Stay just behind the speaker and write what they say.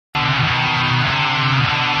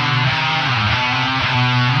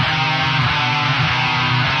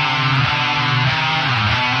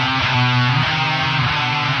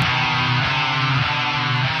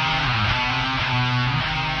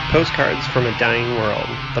Postcards from a Dying World,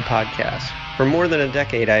 the podcast. For more than a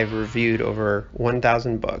decade, I've reviewed over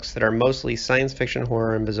 1,000 books that are mostly science fiction,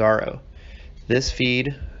 horror, and bizarro. This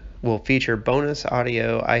feed will feature bonus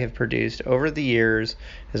audio I have produced over the years,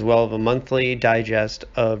 as well as a monthly digest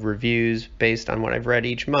of reviews based on what I've read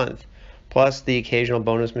each month, plus the occasional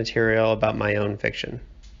bonus material about my own fiction.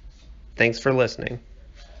 Thanks for listening.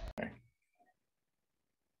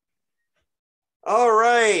 All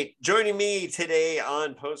right, joining me today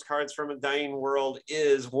on Postcards from a Dying World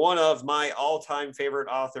is one of my all-time favorite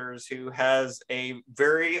authors who has a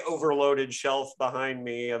very overloaded shelf behind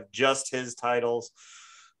me of just his titles.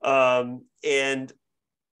 And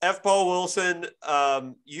F.Paul Wilson,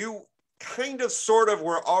 you kind of sort of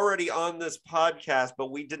were already on this podcast, but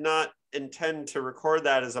we did not intend to record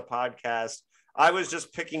that as a podcast. I was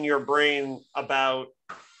just picking your brain about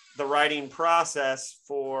the writing process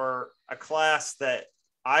for a class that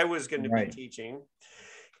I was going to be teaching.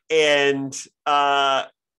 And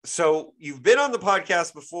so you've been on the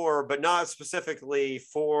podcast before, but not specifically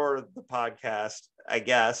for the podcast, I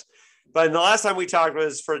guess. But the last time we talked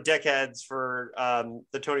was for Dickheads for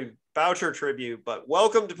the Tony Boucher tribute. But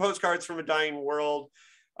welcome to Postcards from a Dying World.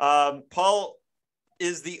 Paul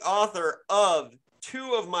is the author of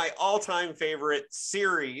two of my all-time favorite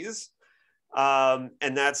series.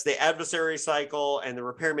 And that's the Adversary Cycle and the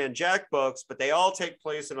Repairman Jack books, but they all take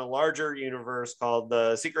place in a larger universe called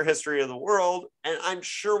the Secret History of the World. And I'm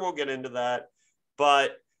sure we'll get into that.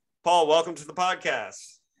 But Paul, welcome to the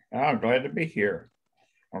podcast. I'm glad to be here.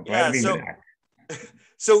 I'm glad to be back.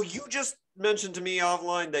 So you just mentioned to me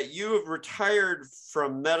offline that you have retired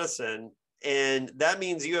from medicine, and that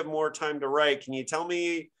means you have more time to write. Can you tell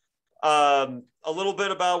me a little bit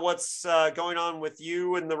about what's going on with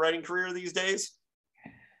you in the writing career these days?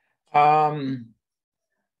 Well,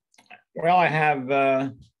 I have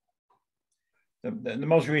the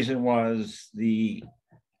most recent was the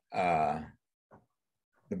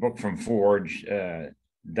book from Forge,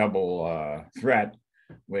 Double Threat,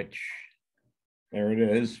 which there it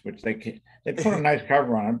is, which they put a nice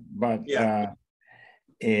cover on it, but yeah.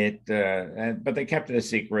 But they kept it a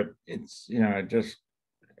secret. It's just.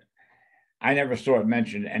 I never saw it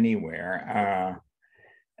mentioned anywhere.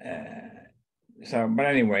 But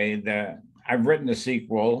anyway, I've written the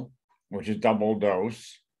sequel, which is Double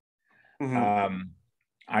Dose. Mm-hmm.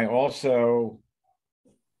 I also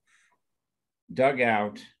dug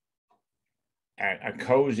out a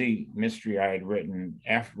cozy mystery I had written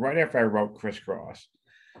right after I wrote Crisscross.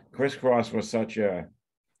 Crisscross was such a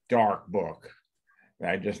dark book that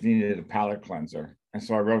I just needed a palate cleanser. And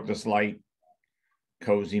so I wrote this light,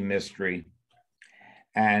 cozy mystery.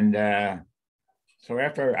 And so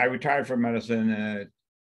after I retired from medicine,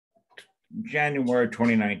 January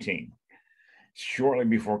 2019, shortly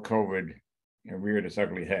before COVID reared its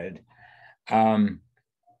ugly head. And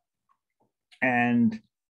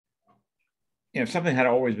something had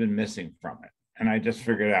always been missing from it. And I just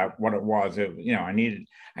figured out what it was. I needed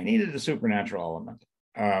the supernatural element.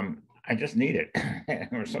 I just need it.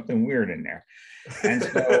 There was something weird in there. And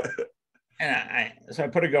so I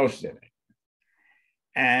put a ghost in it.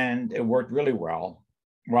 And it worked really well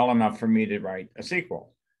enough for me to write a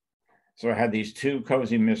sequel. So I had these two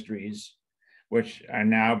cozy mysteries, which are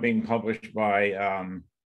now being published by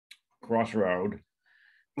Crossroad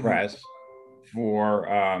Press for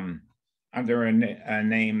under a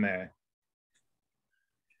name.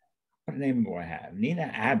 What name do I have?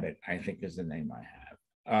 Nina Abbott, I think, is the name I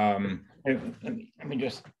have. Let me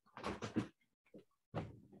just.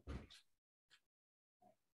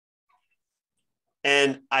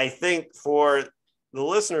 And I think for the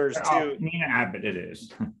listeners too, Nina Abbott, it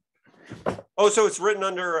is. Oh, so it's written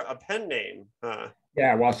under a pen name, huh?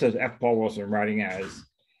 Yeah, well, it says F.Paul Wilson, writing as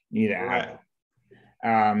Nina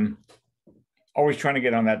Abbott. Always trying to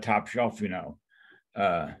get on that top shelf,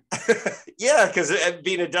 Yeah, because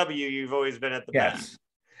being a W, you've always been at the back. Yes.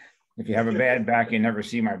 If you have a bad back, you never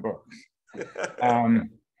see my books.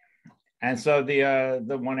 And so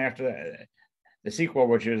the one after that, the sequel,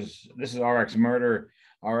 which is this is RX Murder,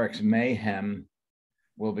 RX Mayhem,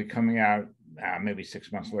 will be coming out maybe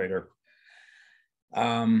 6 months later.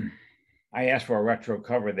 I asked for a retro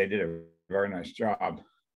cover. They did a very nice job.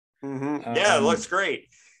 Mm-hmm. Yeah, it looks great.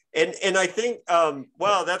 And I think,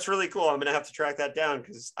 wow, that's really cool. I'm going to have to track that down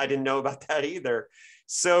because I didn't know about that either.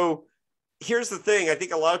 So here's the thing. I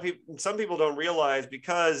think some people don't realize,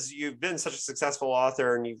 because you've been such a successful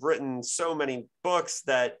author and you've written so many books,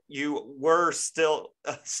 that you were still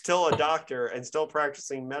a doctor and still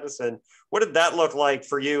practicing medicine. What did that look like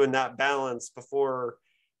for you in that balance before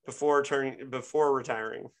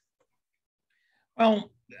retiring?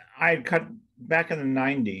 Well, I had cut back in the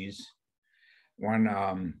 90s when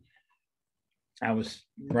I was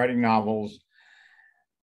writing novels.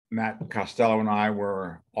 Matt Costello and I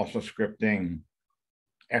were also scripting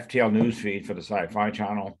FTL Newsfeed for the Sci-Fi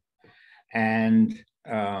Channel. And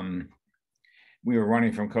we were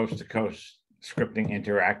running from coast to coast, scripting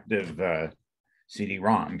interactive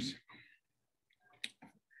CD-ROMs.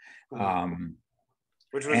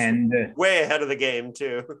 Which was way ahead of the game,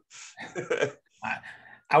 too.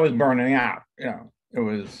 I was burning out. It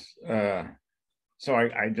was... so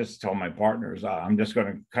I just told my partners, I'm just going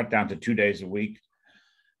to cut down to 2 days a week.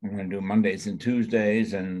 I'm going to do Mondays and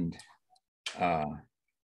Tuesdays, and I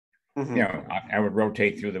would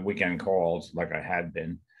rotate through the weekend calls like I had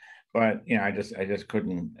been, but I just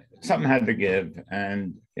couldn't. Something had to give,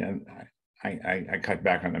 and I cut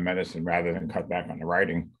back on the medicine rather than cut back on the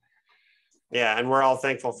writing. Yeah, and we're all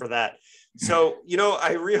thankful for that. So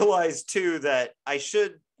I realized too that I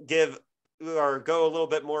should give or go a little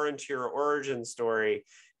bit more into your origin story,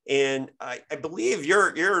 and I believe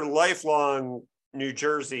you're lifelong New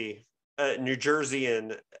Jersey,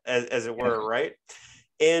 New-Jerseyan, as it were, right?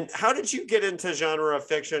 And how did you get into genre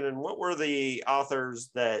fiction, and what were the authors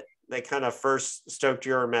that kind of first stoked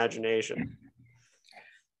your imagination?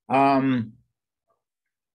 Well,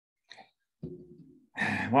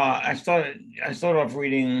 I started off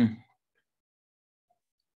reading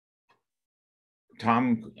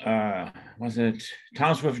Tom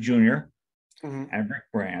Swift Jr. And Rick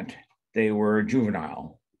Brandt. They were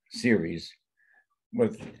juvenile series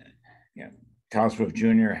with Tom Swift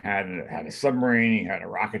Jr. had a submarine, he had a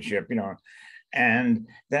rocket ship, and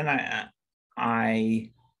then I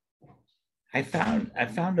found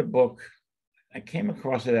a book. I came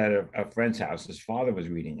across it at a friend's house. His father was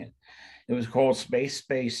reading it. It was called Space,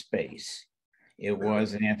 Space, Space. It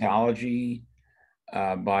was an anthology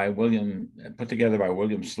put together by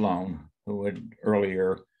William Sloan, who had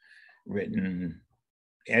earlier written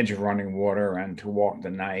Edge of Running Water and To Walk the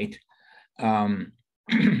Night.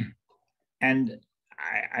 And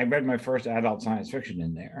I read my first adult science fiction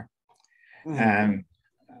in there. And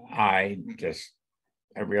I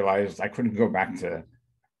realized I couldn't go back to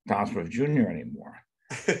Tom Swift Jr. anymore.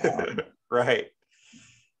 Right.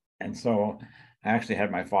 And so I actually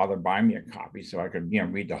had my father buy me a copy so I could,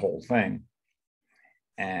 read the whole thing.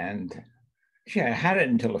 And I had it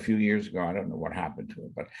until a few years ago. I don't know what happened to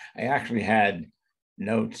it, but I actually had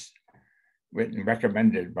notes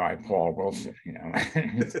recommended by F.Paul Wilson,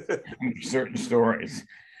 certain stories.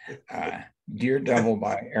 Dear Devil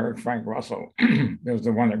by Eric Frank Russell. It was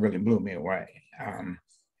the one that really blew me away.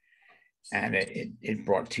 And it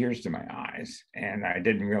brought tears to my eyes. And I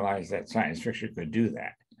didn't realize that science fiction could do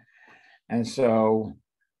that. And so,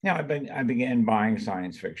 I began buying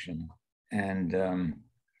science fiction. And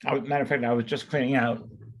matter of fact, I was just cleaning out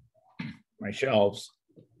my shelves,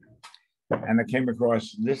 and I came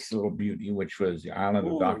across this little beauty, which was The Island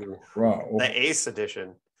of Dr. Crow. The Ace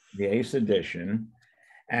edition. The Ace edition.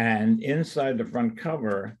 And inside the front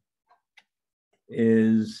cover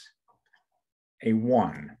is a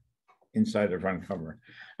 1 inside the front cover.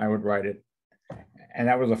 I would write it. And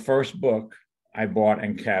that was the first book I bought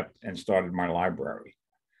and kept and started my library.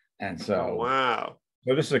 And so, wow.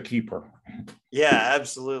 So this is a keeper. Yeah,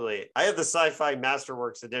 absolutely. I have the Sci-Fi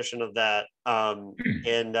Masterworks edition of that.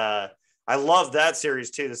 And I love that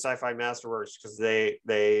series too, the Sci-Fi Masterworks, because they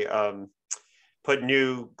put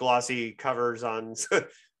new glossy covers on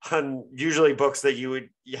on usually books that you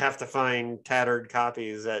have to find tattered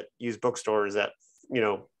copies at used bookstores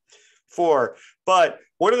for. But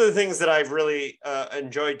one of the things that I've really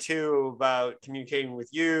enjoyed too about communicating with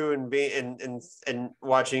you and being and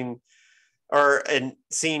watching and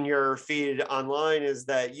seeing your feed online is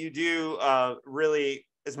that you do really,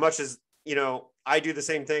 as much as I do the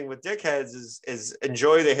same thing with Dickheads, is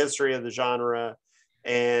enjoy the history of the genre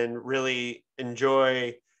and really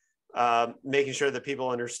enjoy making sure that people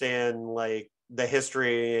understand like the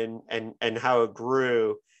history and how it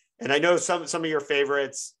grew. And I know some of your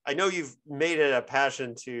favorites. I know you've made it a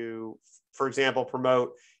passion to, for example,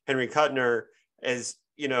 promote Henry Kuttner as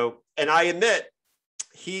and I admit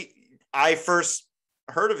I first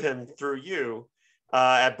heard of him through you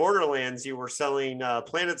at Borderlands. You were selling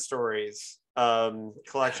Planet Stories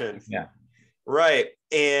collection. Yeah. Right.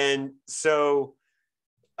 And so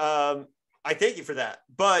I thank you for that.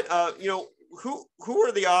 But who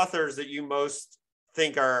are the authors that you most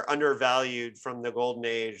think are undervalued from the golden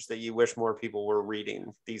age that you wish more people were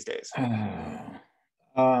reading these days?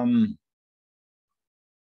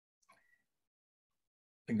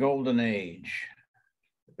 The golden age.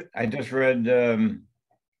 I just read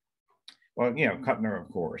Kuttner, of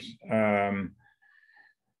course.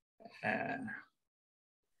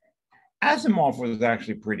 Asimov was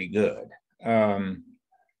actually pretty good.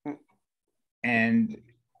 And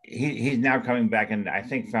he's now coming back, and I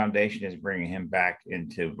think Foundation is bringing him back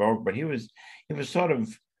into vogue, but he was sort of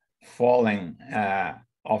falling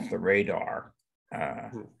off the radar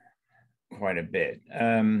quite a bit.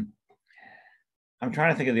 I'm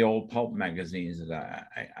trying to think of the old pulp magazines that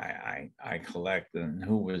I collect and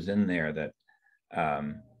who was in there that,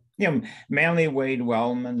 Manly Wade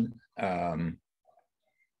Wellman and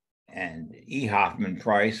E. Hoffman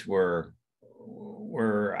Price were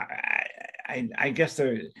I guess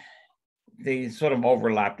they sort of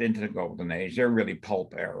overlapped into the golden age. They're really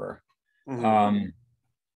pulp era. Mm-hmm.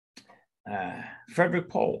 Frederick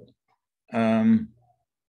Pohl.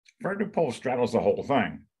 Frederick Pohl straddles the whole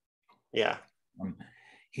thing. Yeah.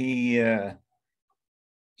 He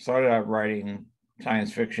started out writing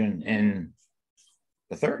science fiction in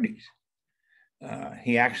the 30s.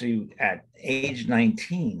 He actually, at age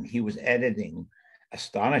 19, he was editing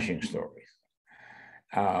astonishing stories.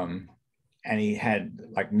 And he had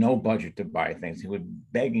like no budget to buy things. He was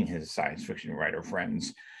begging his science fiction writer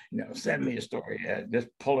friends, send me a story. Just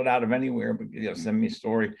pull it out of anywhere, but send me a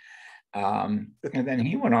story. And then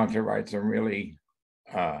he went on to write some really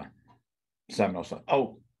seminal stuff.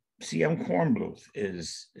 Oh, C.M. Kornbluth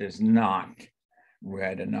is not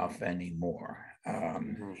read enough anymore.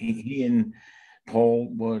 He and Pohl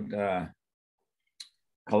would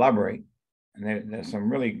collaborate, and there's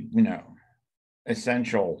some really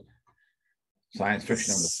essential science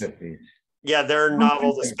fiction of the 50s. Yeah, their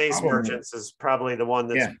novel, The Space Merchants, is probably the one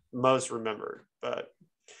that's most remembered. But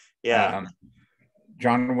yeah,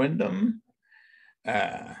 John Wyndham.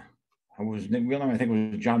 Was Nick Whelan? I think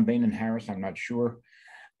it was John Bain and Harris. I'm not sure.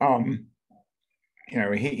 He's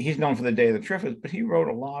known for The Day of the Triffids, but he wrote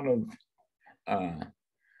a lot of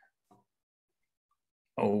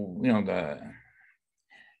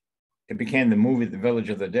it became the movie The Village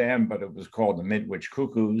of the Damned, but it was called The Midwich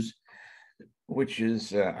Cuckoos, which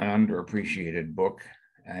is an underappreciated book.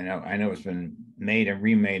 I know it's been made and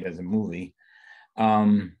remade as a movie.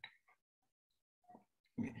 A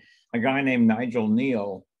guy named Nigel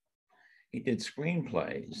Neal, he did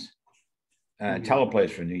screenplays,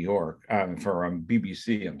 teleplays for New York, for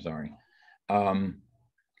BBC, I'm sorry. And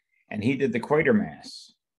he did the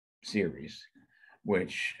Quatermass series,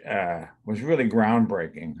 which was really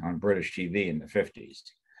groundbreaking on British TV in the 50s.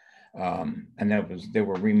 And they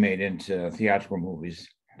were remade into theatrical movies.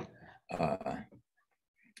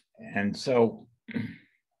 And so,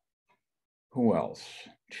 who else?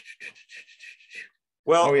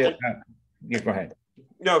 Well, go ahead.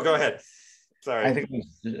 No, go ahead. Sorry. I think it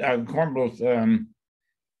was Kornbluth.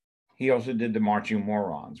 He also did The Marching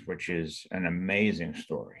Morons, which is an amazing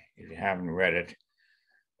story. If you haven't read it,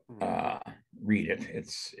 read it.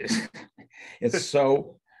 It's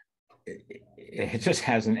so it just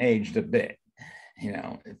hasn't aged a bit,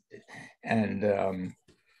 and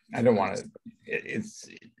I don't want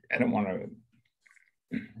to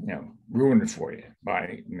ruin it for you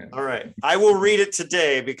by. All right, I will read it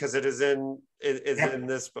today because it is in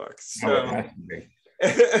this book. So.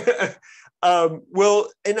 Well,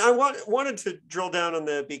 and I wanted to drill down on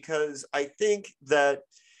that because I think that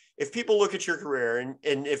if people look at your career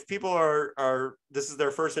and if people are this is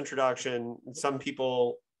their first introduction, some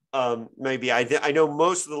people maybe I know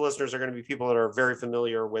most of the listeners are going to be people that are very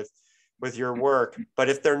familiar with your work, but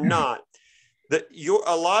if they're not,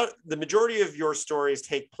 the majority of your stories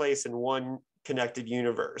take place in one connected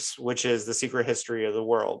universe, which is the secret history of the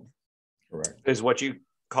world. Correct. Is what you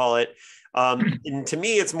call it. And to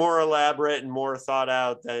me, it's more elaborate and more thought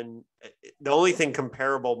out than the only thing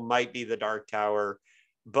comparable might be the Dark Tower.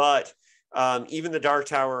 But even the Dark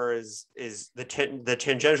Tower is the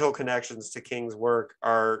tangential connections to King's work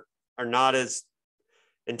are not as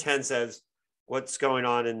intense as what's going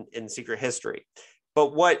on in Secret History.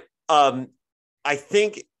 But what I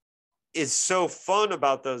think is so fun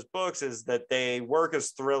about those books is that they work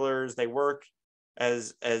as thrillers, they work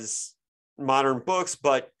as modern books,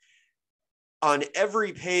 but on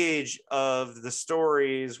every page of the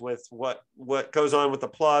stories with what goes on with the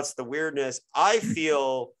plots, the weirdness, I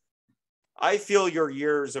feel your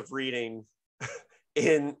years of reading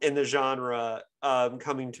in the genre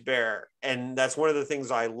coming to bear. And that's one of the things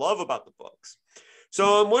I love about the books.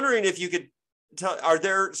 So I'm wondering if you could tell, are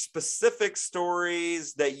there specific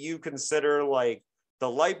stories that you consider like the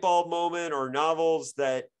light bulb moment or novels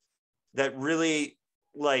that really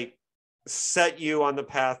like set you on the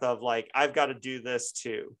path of like, I've got to do this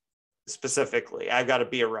too, specifically, I've got to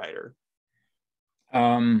be a writer?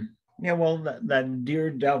 Well, that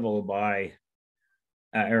Dear Devil by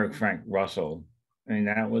Eric Frank Russell I mean,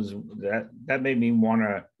 that made me want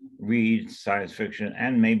to read science fiction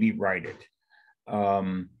and maybe write it.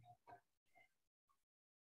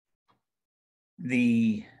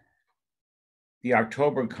 The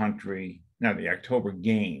October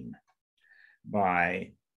Game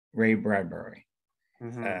by Ray Bradbury.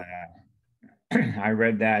 Mm-hmm. I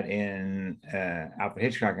read that in Alfred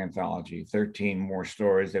Hitchcock anthology, 13 More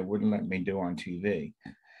Stories They Wouldn't Let Me Do on TV.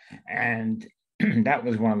 And that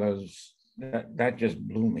was one of those that just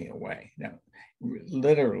blew me away. Now,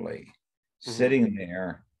 literally sitting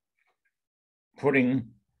there, putting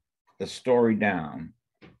the story down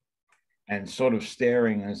and sort of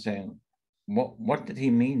staring and saying, what did he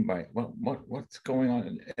mean by what's going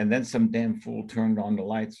on? And then some damn fool turned on the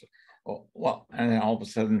lights. Oh, well, and then all of a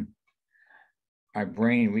sudden, my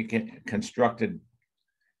brain constructed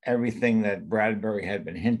everything that Bradbury had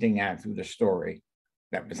been hinting at through the story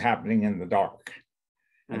that was happening in the dark.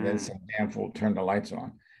 And then some damn fool turned the lights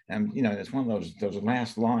on. And, you know, it's one of those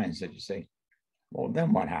last lines that you say, well,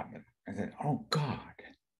 then what happened? I said, oh, God.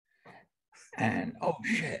 And, oh,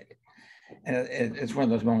 shit. And it's one of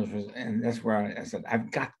those moments, and that's where I said, I've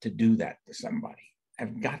got to do that to somebody.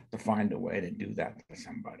 I've got to find a way to do that to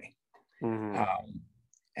somebody.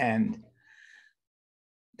 And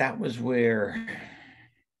that was where,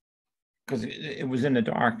 because it was in the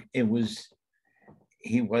dark,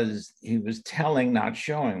 he was telling, not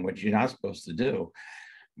showing, which you're not supposed to do,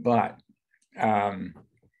 but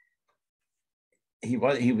he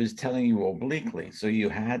was telling you obliquely, so you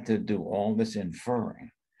had to do all this inferring.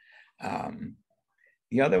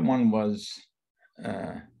 The other one was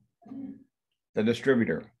The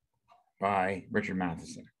Distributor by Richard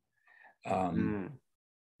Matheson.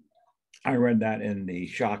 I read that in the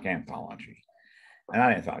Shock anthology, and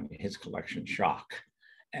I thought his collection, Shock,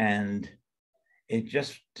 and it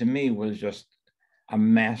just, to me, was just a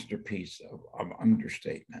masterpiece of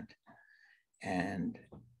understatement. And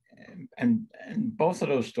both of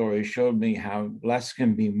those stories showed me how less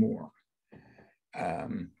can be more.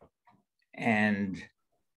 And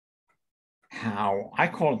how I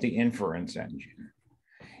call it the inference engine.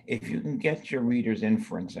 If you can get your reader's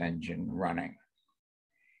inference engine running,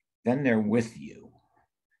 then they're with you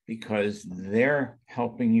because they're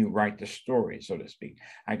helping you write the story, so to speak.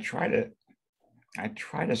 I try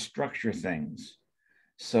to structure things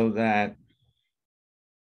so that,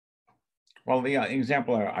 well, the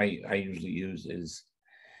example I usually use is,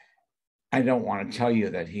 I don't want to tell you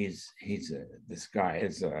that this guy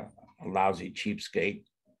is a lousy cheapskate.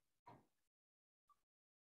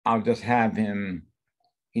 I'll just have him,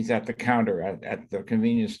 he's at the counter at the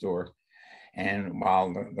convenience store, and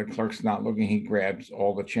while the clerk's not looking, he grabs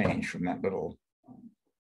all the change from that little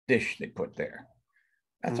dish they put there.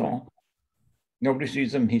 That's all. Nobody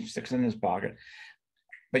sees him, he sticks it in his pocket,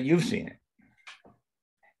 but you've seen it.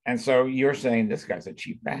 And so you're saying, this guy's a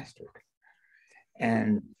cheap bastard.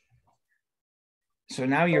 And so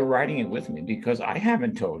now you're writing it with me because I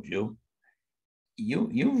haven't told you,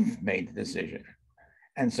 you've made the decision.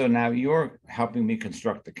 And so now you're helping me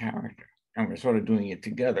construct the character, and we're sort of doing it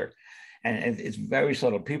together. And it's very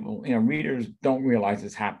subtle. People, readers don't realize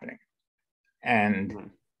it's happening.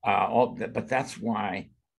 And but that's why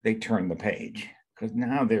they turn the page, because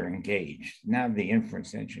now they're engaged. Now the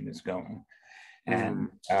inference engine is going. And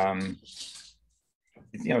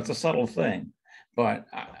it's a subtle thing, but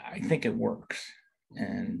I think it works.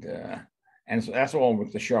 And so that's all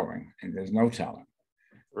with the showing, and there's no telling.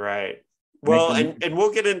 Right. Well, and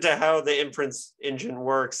we'll get into how the inference engine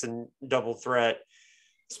works in Double Threat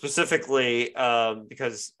specifically,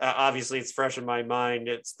 because obviously it's fresh in my mind.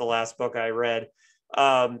 It's the last book I read.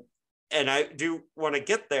 And I do want to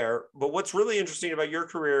get there. But what's really interesting about your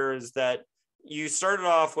career is that you started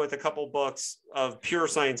off with a couple books of pure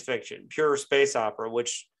science fiction, pure space opera,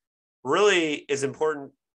 which really is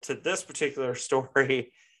important to this particular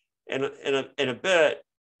story in a bit.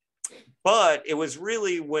 But it was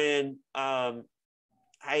really when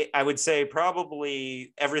I would say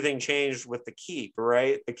probably everything changed with The Keep,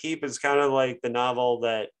 right? The Keep is kind of like the novel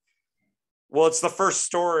that, well, it's the first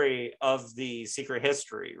story of the secret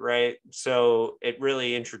history, right? So it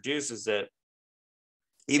really introduces it,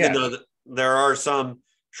 even though there are some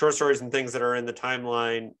short stories and things that are in the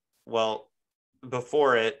timeline, well,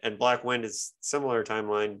 before it, and Black Wind is similar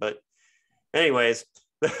timeline. But anyways,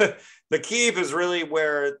 The Keep is really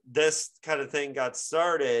where this kind of thing got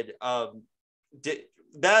started.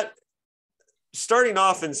 That starting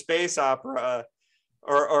off in space opera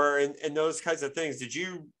or in those kinds of things, did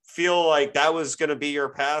you feel like that was going to be your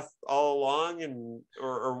path all along, and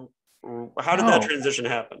or how did that transition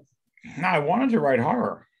happen? No, I wanted to write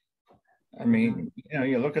horror. I mean,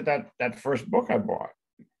 you look at that first book I bought,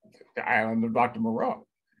 The Island of Dr. Moreau.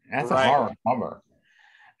 That's a Right. horror cover.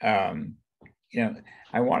 Um,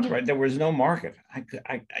 I wanted to write. There was no market. I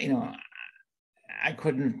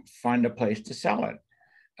couldn't find a place to sell it.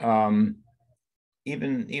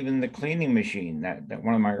 Even the cleaning machine, that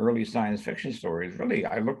one of my early science fiction stories, really,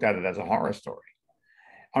 I looked at it as a horror story.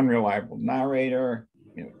 Unreliable narrator,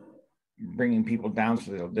 bringing people down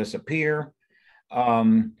so they'll disappear.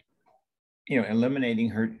 Eliminating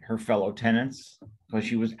her fellow tenants because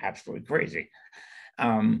she was absolutely crazy.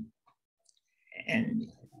 And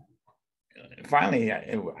finally,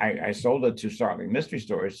 I sold it to Startling Mystery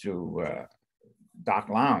Stories to Doc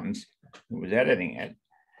Lowndes, who was editing it.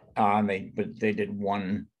 But they did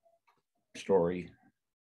one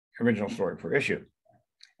original story per issue.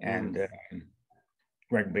 And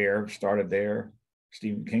Greg Bear started there.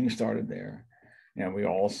 Stephen King started there. We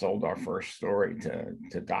all sold our first story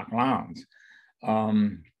to Doc Lowndes.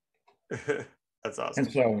 That's awesome.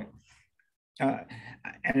 And so,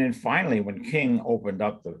 and then finally, when King opened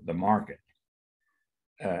up the market,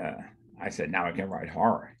 I said, now I can write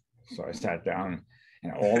horror. So I sat down,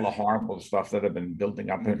 and all the horrible stuff that had been building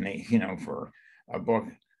up in me, for a book.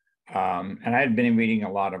 And I had been reading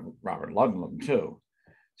a lot of Robert Ludlum too.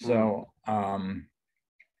 So I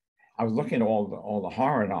was looking at all the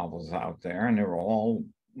horror novels out there, and they were all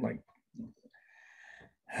like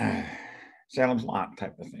Salem's Lot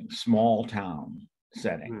type of thing, small town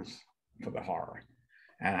settings for the horror.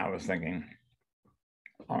 And I was thinking,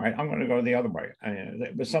 all right, I'm going to go the other way.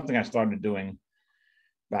 It was something I started doing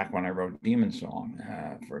back when I wrote Demon Song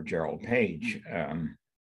for Gerald Page.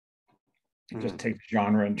 Just take the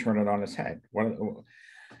genre and turn it on its head.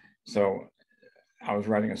 So I was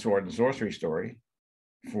writing a sword and sorcery story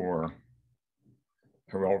for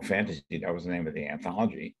Heroic Fantasy. That was the name of the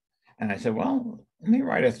anthology. And I said, well, let me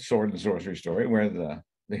write a sword and sorcery story where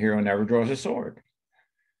the hero never draws a sword.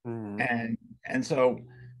 And so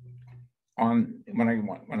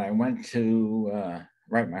when I went to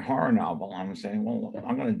write my horror novel, I was saying, well,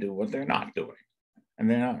 I'm going to do what they're not doing. And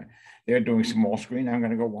then they're doing small screen. I'm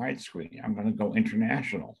going to go widescreen. I'm going to go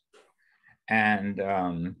international. And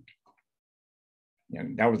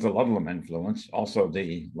that was the Ludlum influence. Also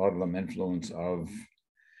the Ludlum influence of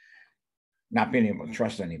not being able to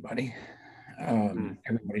trust anybody.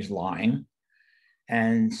 Everybody's lying.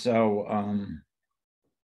 And so,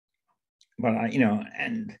 but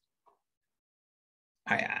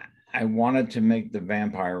I wanted to make the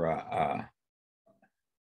vampire a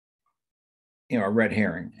red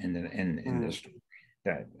herring in this story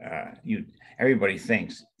that everybody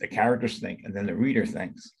thinks, the characters think, and then the reader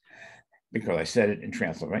thinks, because I said it in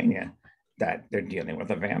Transylvania, that they're dealing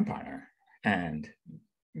with a vampire. And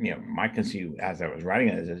my conceit as I was writing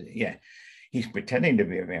it is, he's pretending to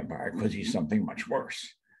be a vampire because he's something much worse.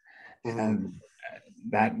 And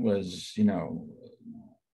that was,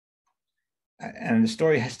 and the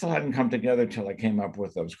story still hadn't come together till I came up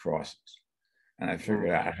with those crosses. And I figured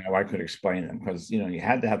out how I could explain them, because, you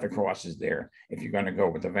had to have the crosses there if you're going to go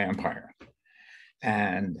with the vampire.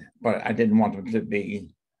 But I didn't want them to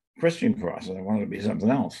be Christian crosses. I wanted to be something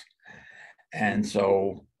else. And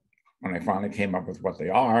so when I finally came up with what they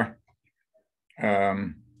are,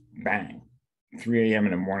 bang, 3 a.m.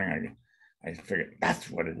 in the morning, I figured that's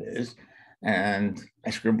what it is. And I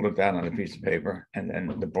scribbled it down on a piece of paper, and then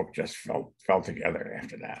the book just fell together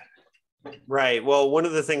after that. Right. Well, one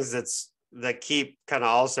of the things that Keep kind of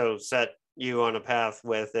also set you on a path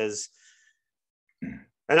with is,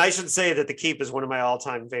 and I should say that The Keep is one of my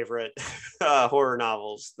all-time favorite horror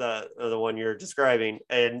novels, the one you're describing.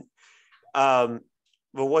 And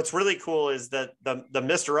but what's really cool is that the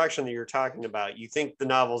misdirection that you're talking about, you think the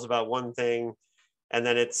novel's about one thing, and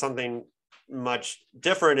then it's something much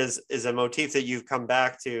different, is a motif that you've come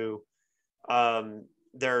back to.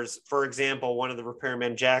 There's, for example, one of the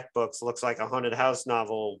Repairman Jack books looks like a haunted house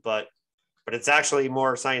novel, but it's actually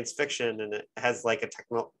more science fiction, and it has like a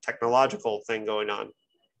technological thing going on.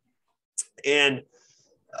 And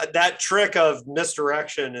that trick of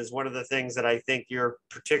misdirection is one of the things that I think you're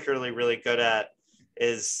particularly really good at,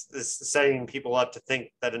 is setting people up to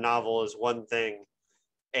think that a novel is one thing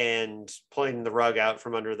and pulling the rug out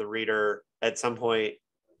from under the reader at some point.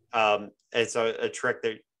 It's a trick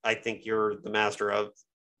that I think you're the master of,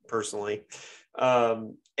 personally.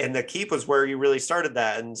 And The Keep was where you really started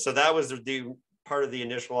that. And so that was the part of the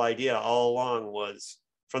initial idea all along, was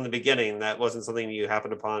from the beginning. That wasn't something you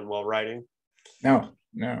happened upon while writing. No.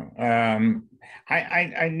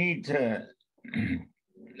 I need to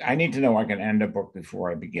know I can end a book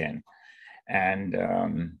before I begin. And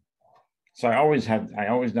So I always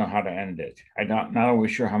know how to end it. I'm not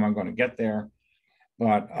always sure how I'm going to get there,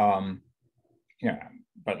 but yeah,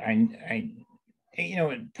 but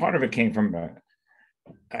part of it came from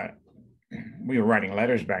we were writing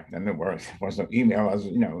letters back then. There was no email. As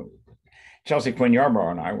Chelsea Quinn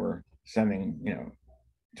Yarborough and I were sending,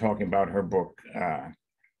 talking about her book. I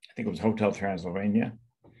think it was Hotel Transylvania.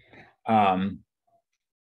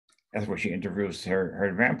 That's where she introduced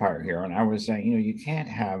her vampire hero. And I was saying, you can't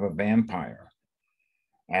have a vampire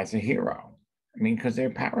as a hero. I mean, because they're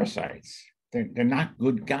parasites. They're not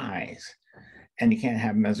good guys. And you can't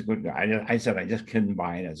have them as a good guy. I said I just couldn't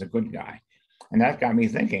buy it as a good guy. And that got me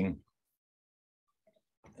thinking,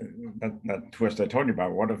 that twist I told you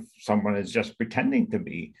about, what if someone is just pretending to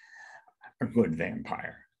be a good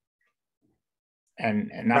vampire?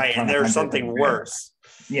 And not right, and there's something worse.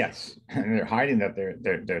 Yes, and they're hiding that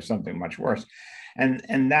there's something much worse,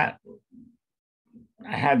 and that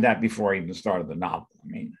I had that before I even started the novel. I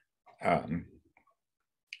mean,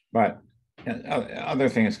 but other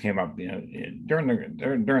things came up, during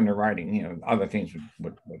the writing. Other things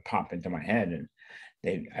would pop into my head,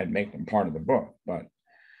 and I'd make them part of the book. But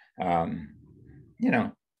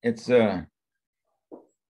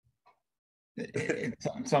it's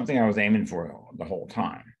something I was aiming for the whole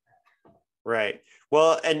time. Right.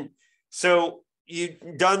 Well, and so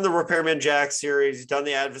you've done the Repairman Jack series, you've done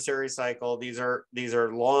the Adversary Cycle. These are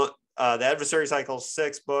long. The Adversary Cycle,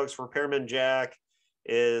 6 books. Repairman Jack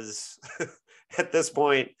is at this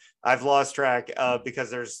point I've lost track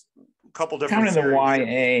because there's a couple different kind of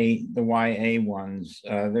series. The YA ones.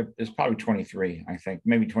 There's probably 23, I think,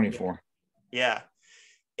 maybe 24. Yeah.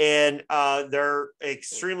 And they're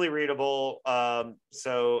extremely readable.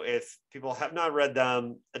 So if people have not read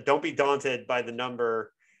them, don't be daunted by the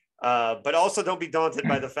number, but also don't be daunted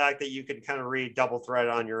by the fact that you can kind of read double thread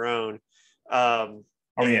on your own.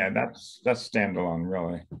 Yeah, that's standalone,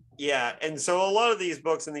 really. Yeah, and so a lot of these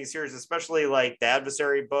books in these series, especially like the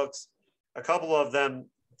Adversary books, a couple of them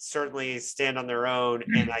certainly stand on their own.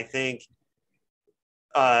 And I think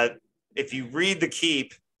if you read The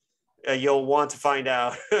Keep, you'll want to find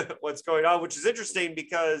out what's going on, which is interesting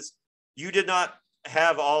because you did not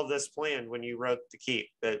have all this planned when you wrote The Keep.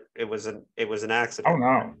 It was an accident. Oh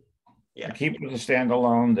no. Yeah. The Keep was a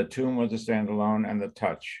standalone, The Tomb was a standalone, and The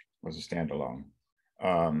Touch was a standalone.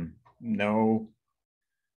 No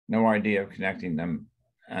idea of connecting them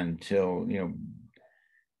until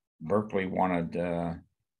Berkeley wanted a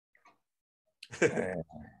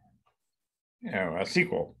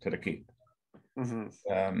sequel to The Keep.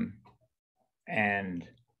 Mm-hmm. And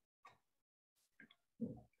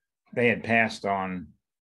they had passed on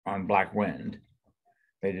Black Wind.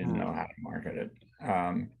 They didn't know how to market it.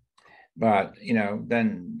 But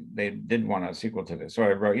then they did want a sequel to this. So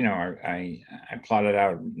I wrote, I plotted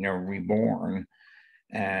out, Reborn,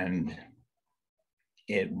 and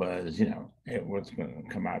it was, it was going to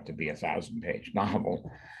come out to be a 1,000-page novel.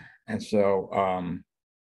 And so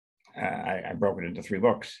I broke it into 3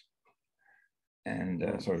 books. And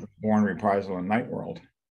so it was Born, Reprisal, and Night World.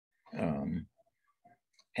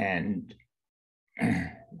 And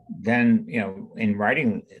then, in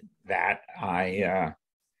writing that, I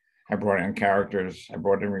brought in characters. I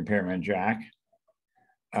brought in Repairman Jack.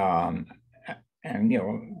 And,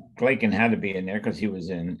 Glaken had to be in there because he was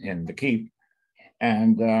in The Keep.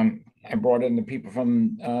 And I brought in the people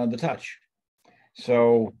from The Touch.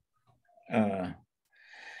 So all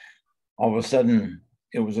of a sudden,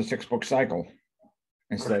 it was a 6-book cycle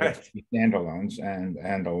instead of standalones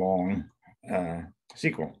and a long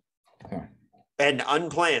sequel. So. And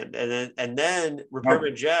unplanned. And then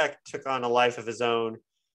Repairman Jack took on a life of his own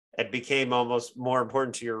and became almost more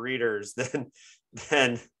important to your readers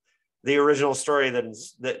than the original story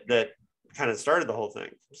that kind of started the whole thing.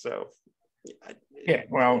 So yeah,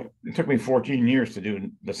 well, it took me 14 years to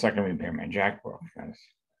do the second Repairman Jack book because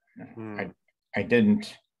I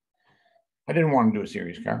didn't want to do a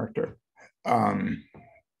series character.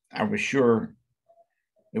 I was sure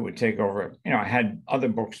it would take over. I had other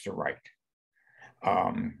books to write.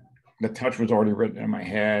 The Touch was already written in my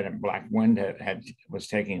head, and Black Wind was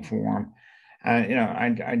taking form.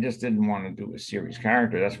 I just didn't want to do a series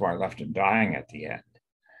character. That's why I left him dying at the end,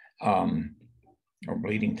 or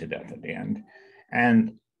bleeding to death at the end.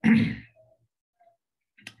 And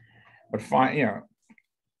but fine,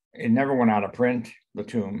 it never went out of print. The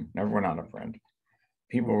Tomb never went out of print.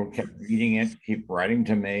 People kept reading it, keep writing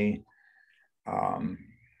to me.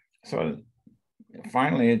 So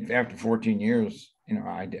finally, after 14 years,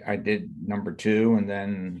 I did number 2, and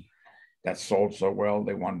then that sold so well,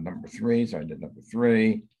 they wanted number 3, so I did number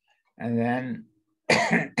 3. And then,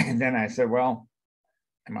 and then I said, well,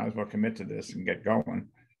 I might as well commit to this and get going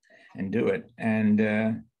and do it. And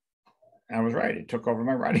I was right. It took over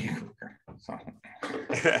my writing career. So.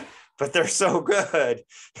 But they're so good.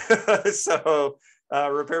 So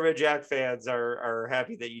Repairman Jack fans are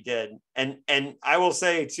happy that you did. And I will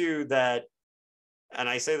say too that, and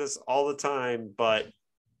I say this all the time, but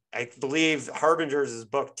I believe Harbingers is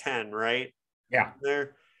book 10, right? Yeah.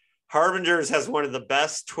 There. Harbingers has one of the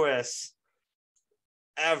best twists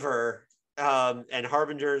ever. And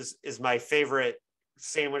Harbingers is my favorite,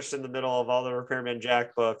 sandwiched in the middle of all the Repairman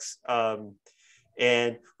Jack books. And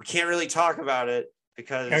we can't really talk about it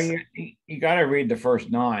because you got to read the first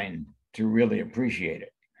 9 to really appreciate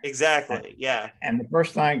it. Exactly. Yeah. And the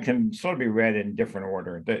first 9 can sort of be read in different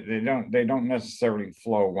order. They don't necessarily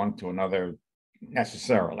flow one to another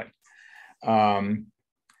necessarily.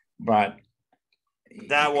 But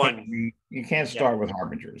that you can't start with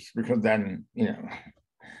Harbingers, because then,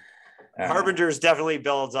 Harbingers definitely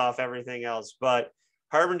builds off everything else, but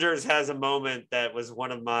Harbingers has a moment that was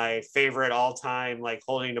one of my favorite all-time, like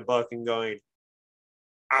holding a book and going,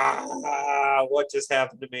 what just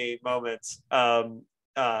happened to me moments,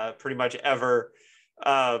 pretty much ever,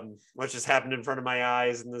 what just happened in front of my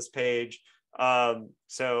eyes in this page.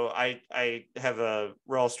 So I have a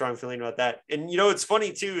real strong feeling about that. And, it's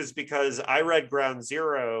funny too, is because I read Ground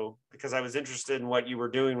Zero because I was interested in what you were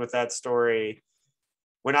doing with that story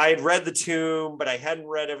when I had read The Tomb, but I hadn't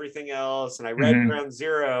read everything else. And I read Ground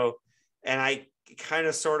Zero and I kind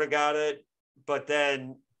of sort of got it. But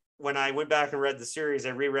then when I went back and read the series, I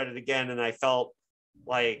reread it again and I felt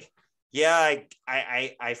like, yeah,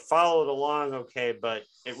 I followed along okay, but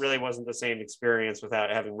it really wasn't the same experience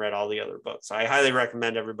without having read all the other books. So I highly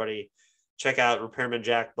recommend everybody check out Repairman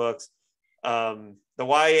Jack books. The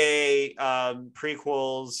YA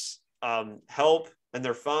prequels help and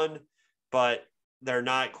they're fun, but they're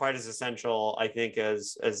not quite as essential, I think,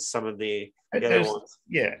 as some of the other ones.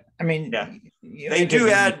 Yeah, I mean,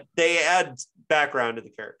 they add background to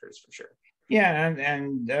the characters for sure. Yeah,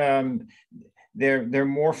 and they're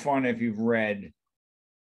more fun if you've read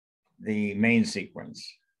the main sequence,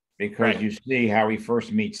 because you see how he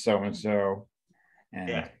first meets so and so,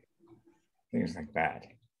 and things like that.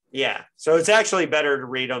 Yeah, so it's actually better to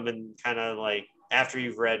read them and kind of like after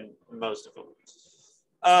you've read most of them.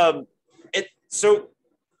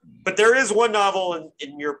 But there is one novel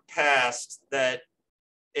in your past that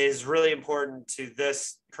is really important to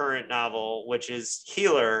this current novel, which is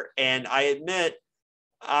Healer. And I admit,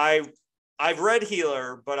 I've read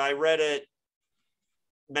Healer, but I read it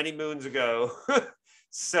many moons ago.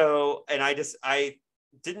 So, and I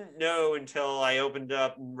didn't know until I opened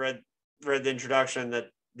up and read the introduction that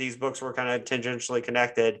these books were kind of tangentially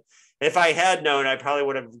connected. If I had known, I probably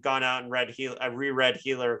would have gone out and reread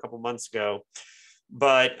Healer a couple months ago.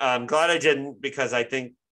 But I'm glad I didn't, because I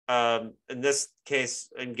think in this case,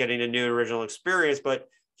 I'm getting a new original experience. But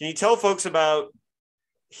can you tell folks about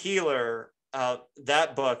Healer,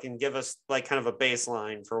 that book, and give us like kind of a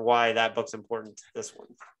baseline for why that book's important to this one?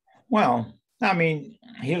 Well, I mean,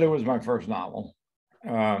 Healer was my first novel.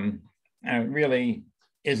 And it really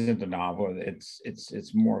isn't a novel.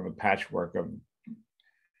 It's more of a patchwork of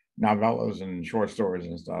novellas and short stories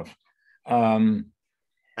and stuff.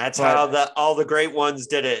 That's how all the great ones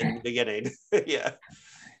did it in the beginning. Yeah.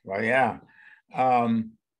 Well, yeah.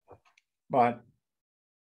 But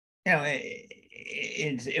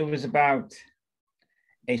it was about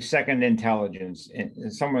a second intelligence.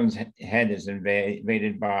 Someone's head is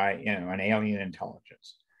invaded by an alien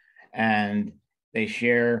intelligence, and they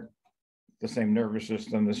share the same nervous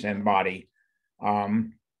system, the same body,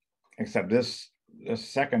 except this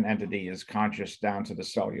second entity is conscious down to the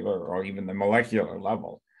cellular or even the molecular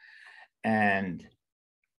level. And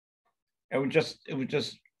it was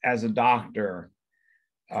just as a doctor,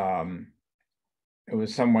 it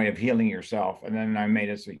was some way of healing yourself. And then I made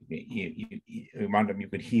it so you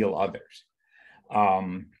could heal others.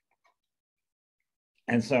 And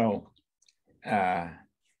so,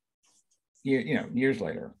 years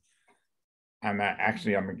later, I'm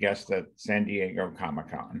a guest at San Diego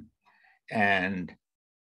Comic-Con, and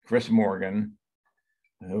Chris Morgan,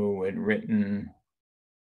 who had written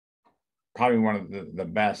probably one of the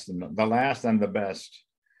best, and the last and the best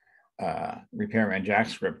Repairman Jack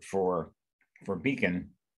script for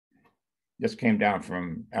Beacon, just came down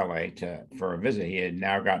from LA for a visit. He had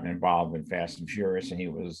now gotten involved in Fast and Furious, and he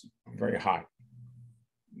was a very hot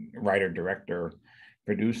writer, director,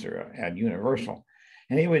 producer at Universal.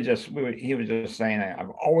 And he was just saying, I've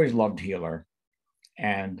always loved Healer,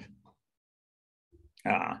 and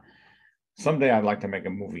someday I'd like to make a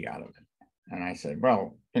movie out of it. And I said,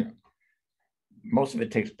 well, most of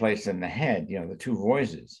it takes place in the head, the two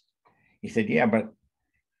voices. He said, yeah, but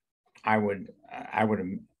I would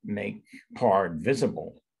make Pard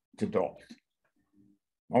visible to Dalt,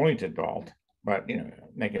 only to Dalt, but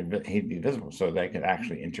make it he'd be visible so they could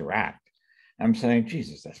actually interact. I'm saying,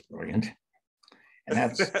 Jesus, that's brilliant, and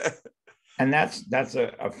that's a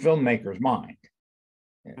filmmaker's mind.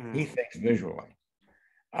 He thinks visually.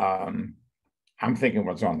 I'm thinking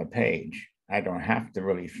what's on the page. I don't have to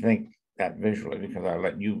really think that visually because I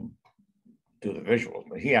let you do the visuals,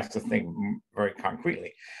 but he has to think very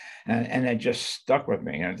concretely. And it just stuck with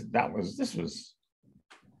me. And this was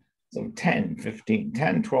so 10, 15,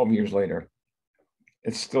 10, 12 years later,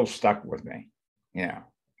 it's still stuck with me.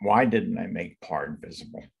 Why didn't I make Pard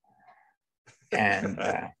visible? And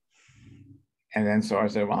then so I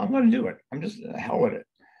said, well, I'm going to do it. I'm just hell with it.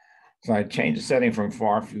 So I changed the setting from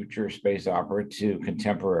far future space opera to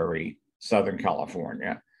contemporary Southern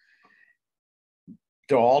California.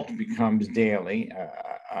 Dalt becomes Daly,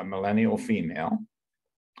 a millennial female,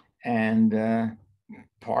 and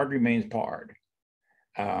Pard remains Pard.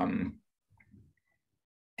 But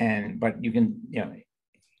you can,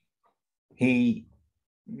 he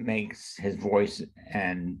makes his voice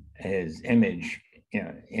and his image,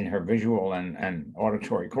 in her visual and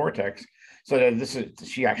auditory cortex, so that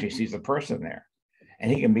she actually sees the person there,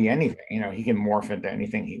 and he can be anything. He can morph into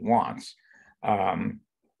anything he wants, so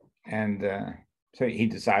he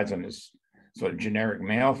decides on this sort of generic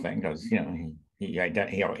male thing because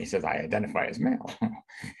he says I identify as male,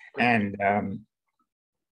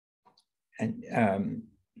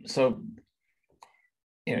 so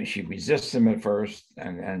she resists him at first,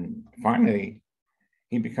 and finally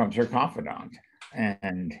he becomes her confidant,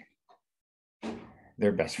 and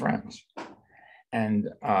they're best friends. And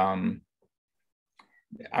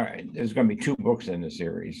there's going to be 2 books in the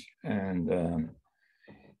series, and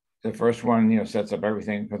the first one, sets up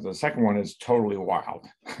everything, because the second one is totally wild.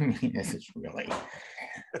 I mean, this is really,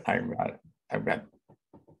 I'm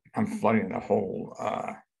flooding the whole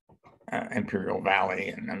Imperial Valley,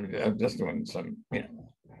 and I'm just doing some,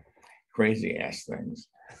 crazy ass things.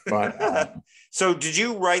 But so did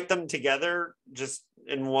you write them together just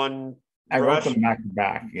in one I wrote them back to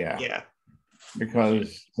back, yeah,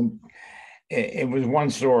 because it was one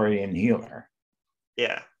story in Healer.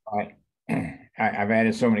 Yeah. I've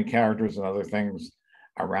added so many characters and other things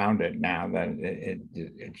around it now that it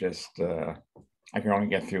just I can only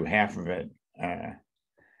get through half of it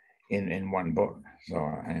in one book. So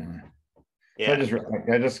I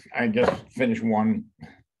just finished one,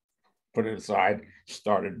 put it aside,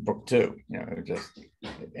 started book 2.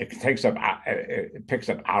 It picks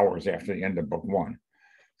up hours after the end of book 1.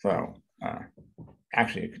 So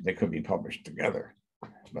actually they could be published together,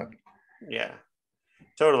 but yeah.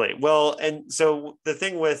 Totally. Well, and so the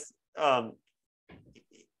thing with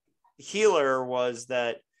Healer was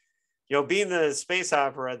that, being the space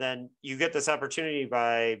opera, then you get this opportunity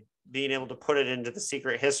by being able to put it into the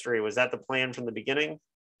secret history. Was that the plan from the beginning?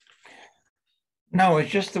 No,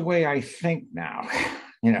 it's just the way I think now,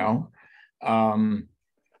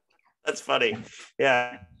 That's funny.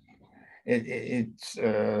 Yeah. It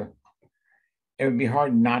would be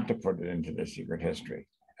hard not to put it into the secret history.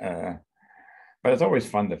 But it's always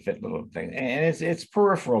fun to fit little things, and it's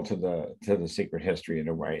peripheral to the secret history in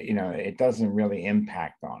a way. It doesn't really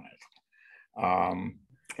impact on it.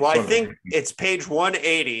 Well, I think it's page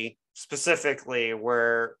 180 specifically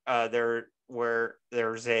where there's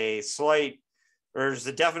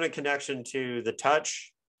a definite connection to the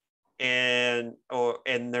touch, and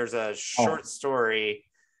there's a short story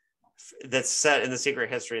that's set in the secret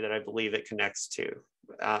history that I believe it connects to.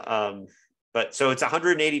 But so it's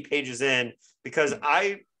 180 pages in, because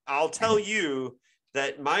I'll tell you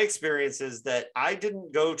that my experience is that I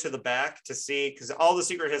didn't go to the back to see, because all the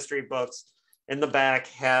secret history books in the back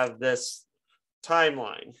have this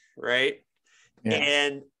timeline, right? Yeah.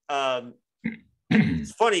 And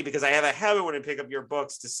it's funny because I have a habit when I pick up your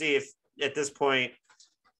books to see if at this point,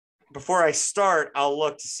 before I start, I'll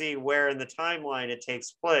look to see where in the timeline it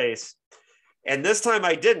takes place. And this time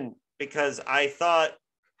I didn't, because I thought,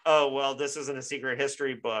 oh, well, this isn't a secret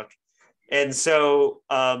history book. And so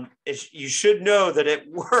you should know that it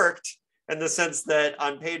worked, in the sense that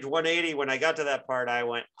on page 180, when I got to that part, I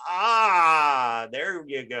went, there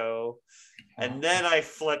you go. And then I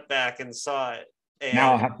flipped back and saw it. And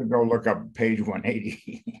now I'll have to go look up page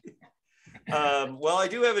 180. Well, I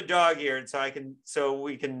do have a dog eared, so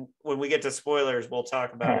we can, when we get to spoilers, we'll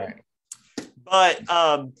talk about it. But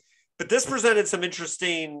this presented some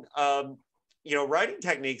interesting writing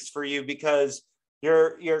techniques for you, because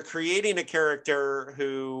you're creating a character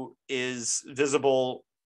who is visible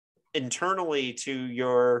internally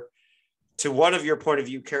to one of your point of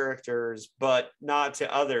view characters, but not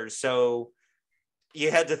to others. So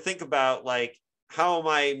you had to think about, like, how am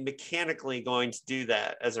I mechanically going to do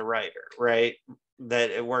that as a writer, right? That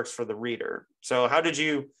it works for the reader. So how did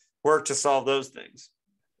you work to solve those things?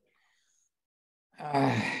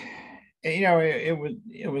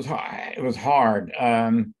 It was hard.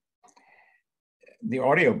 The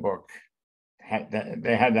audiobook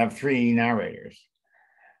they had to have three narrators.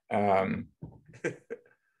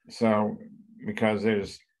 So because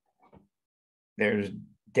there's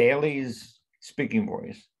Daly's speaking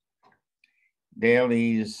voice,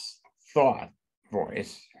 Daly's thought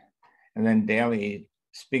voice, and then Daly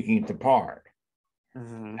speaking to Pard.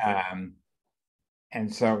 Mm-hmm.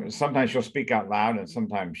 And so sometimes she'll speak out loud, and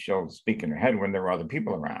sometimes she'll speak in her head when there are other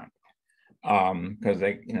people around, because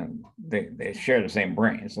they share the same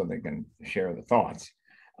brain, so they can share the thoughts.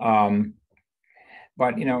 But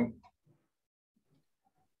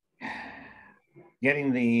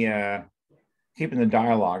keeping the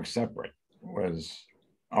dialogue separate was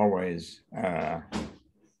always a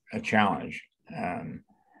challenge. I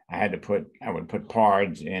would put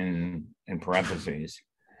Pards in parentheses,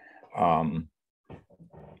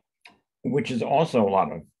 which is also a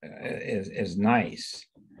lot of is nice,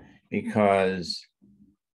 because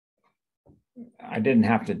I didn't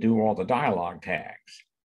have to do all the dialogue tags.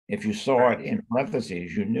 If you saw it in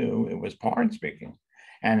parentheses, you knew it was Pard speaking.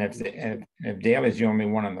 And if Daly's the only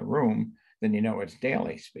one in the room, then you know it's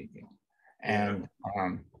Daly speaking. And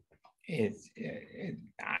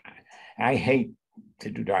I hate to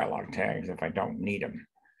do dialogue tags if I don't need them.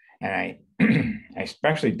 And I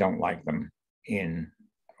especially don't like them in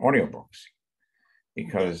audiobooks,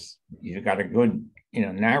 because you've got a good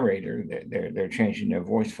narrator. They're changing their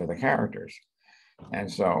voice for the characters.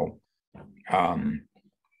 And so I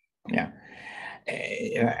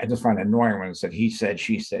just find it annoying when it said he said,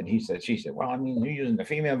 she said, he said, she said. Well, I mean, you're using the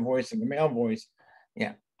female voice and the male voice.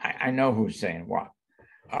 Yeah, I know who's saying what.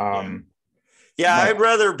 I'd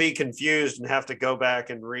rather be confused and have to go back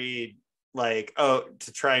and read, like,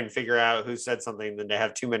 to try and figure out who said something, than to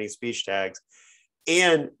have too many speech tags.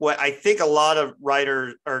 And what I think a lot of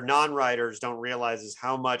writers or non-writers don't realize is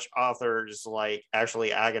how much authors like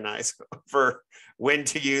actually agonize for when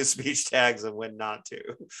to use speech tags and when not to.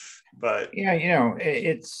 But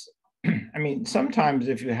it's, I mean, sometimes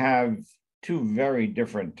if you have two very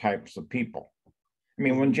different types of people, I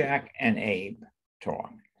mean, when Jack and Abe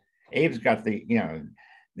talk, Abe's got the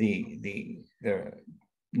New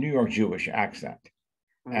York Jewish accent,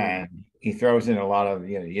 and he throws in a lot of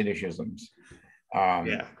Yiddishisms.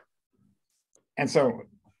 And so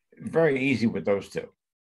very easy with those two.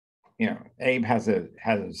 Abe has a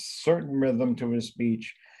certain rhythm to his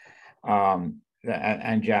speech,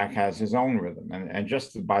 and Jack has his own rhythm, and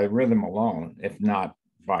just by rhythm alone, if not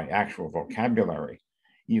by actual vocabulary,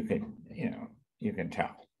 you can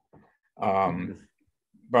tell.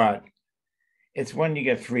 But it's when you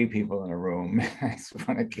get three people in a room, that's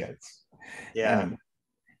when it gets. And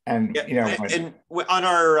on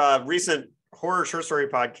our recent horror short story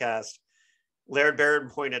podcast, Laird Barron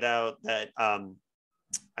pointed out that I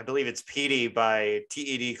believe it's Petey by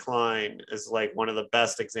T.E.D. Klein is like one of the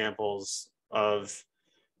best examples of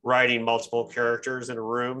writing multiple characters in a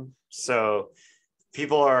room. So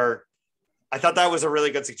I thought that was a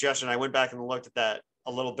really good suggestion. I went back and looked at that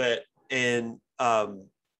a little bit, and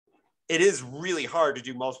it is really hard to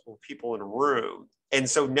do multiple people in a room. And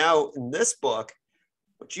so now in this book,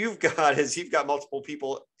 what you've got is you've got multiple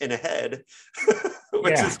people in a head,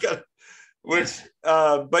 but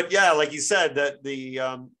yeah, like you said, that the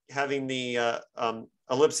having the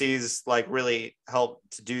ellipses like really help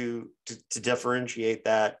to differentiate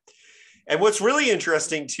that. And what's really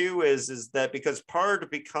interesting too is that because Pard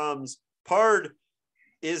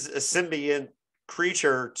is a symbiont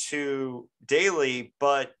creature to Daly,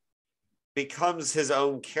 but becomes his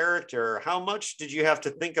own character. How much did you have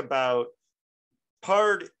to think about?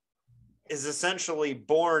 Pard is essentially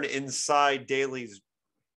born inside Daly's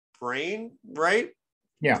brain, right?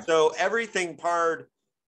 Yeah. So everything that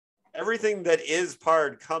is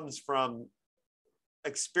Pard comes from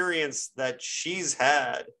experience that she's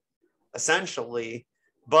had, essentially,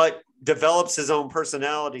 but develops his own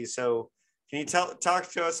personality. So can you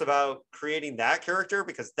talk to us about creating that character?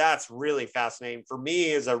 Because that's really fascinating for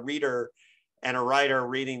me as a reader and a writer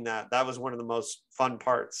reading that. That was one of the most fun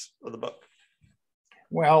parts of the book.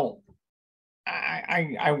 Well,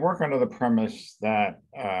 I work under the premise that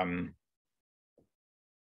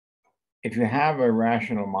if you have a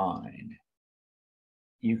rational mind,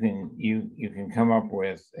 you can come up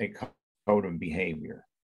with a code of behavior.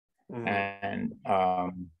 And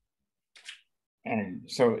And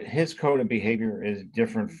so his code of behavior is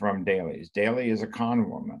different from Daly's. Daly is a con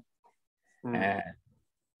woman, and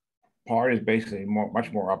Pard is basically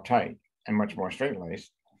much more uptight and much more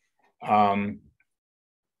straight-laced.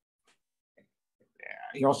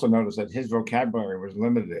 You also notice that his vocabulary was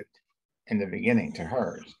limited in the beginning to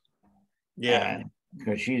hers. Yeah. And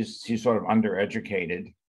because she's sort of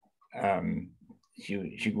undereducated.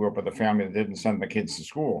 She grew up with a family that didn't send the kids to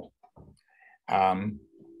school. And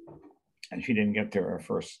she didn't get to her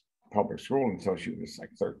first public school until she was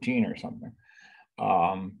like 13 or something.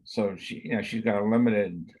 So she's got a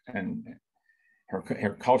limited, and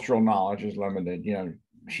her cultural knowledge is limited.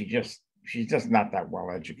 She's just not that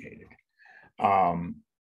well educated.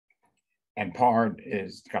 And Pard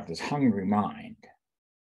is got this hungry mind.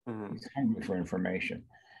 He's hungry for information.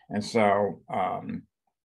 And so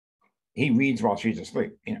he reads while she's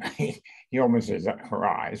asleep. He almost says her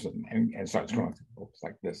eyes and starts going through books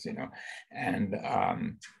like this, And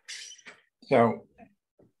so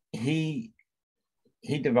he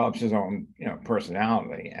develops his own,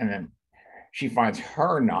 personality, and then she finds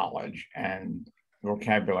her knowledge and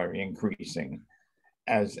vocabulary increasing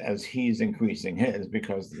as he's increasing his,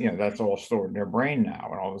 because that's all stored in her brain now,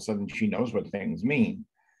 and all of a sudden she knows what things mean.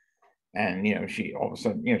 And she all of a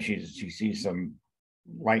sudden she sees some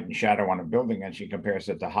light and shadow on a building, and she compares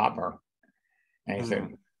it to Hopper, and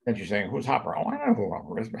she's saying, who's Hopper? Oh, I don't know who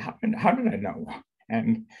Hopper is, but how did I know?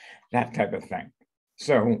 And that type of thing.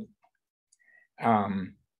 So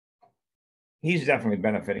he's definitely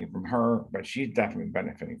benefiting from her, but she's definitely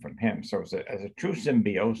benefiting from him. So it's a true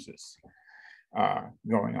symbiosis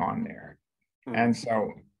going on there. And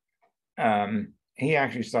so he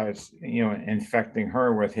actually starts, infecting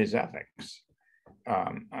her with his ethics,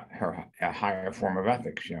 a higher form of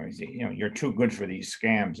ethics. You're too good for these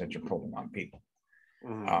scams that you're pulling on people.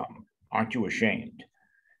 Aren't you ashamed?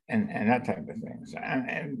 And that type of things.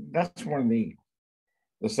 And that's one of the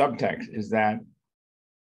subtext, is that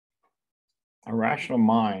a rational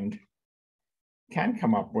mind can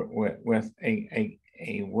come up with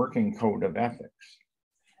a working code of ethics.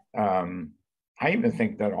 I even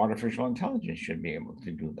think that artificial intelligence should be able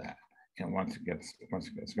to do that. Once it gets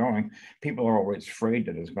going, people are always afraid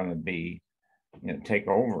that it's going to be, take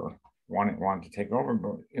over, want to take over.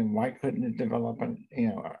 But why couldn't it develop a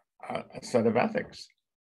set of ethics?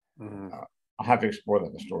 I'll have to explore that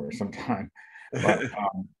in the story sometime. But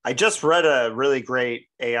I just read a really great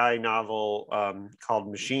AI novel called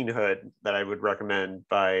Machine Hood that I would recommend,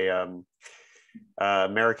 by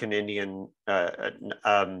American Indian,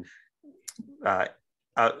 an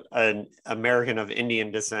American of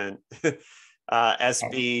Indian descent,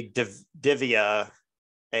 S.B. Divya,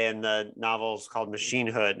 and the novel is called Machine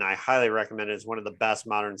Hood, and I highly recommend it. It's one of the best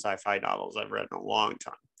modern sci-fi novels I've read in a long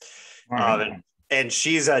time. And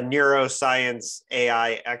she's a neuroscience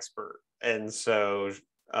AI expert, and so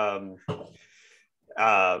very,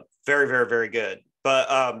 very, very good.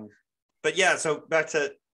 But yeah, so back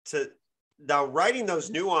to now, writing those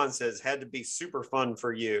nuances had to be super fun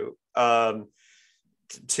for you.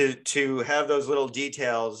 To have those little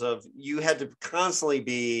details of, you had to constantly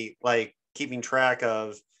be like keeping track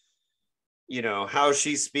of, how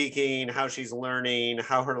she's speaking, how she's learning,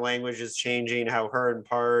 how her language is changing, how her and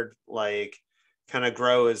Pard like kind of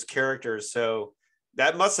grow as characters. So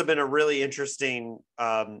that must have been a really interesting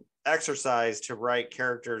exercise to write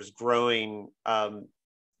characters growing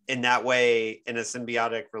in that way, in a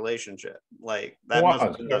symbiotic relationship. Like that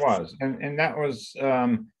was. And that was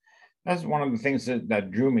that's one of the things that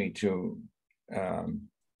drew me to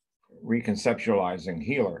reconceptualizing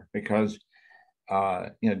Healer, because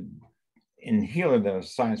in Healer, the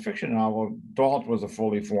science fiction novel, Dalt was a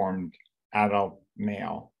fully formed adult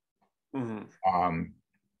male, and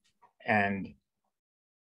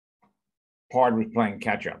Pard was playing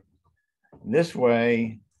catch up. This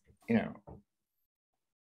way,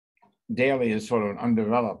 Daly is sort of an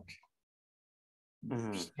undeveloped,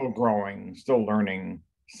 still growing, still learning,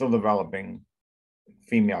 still developing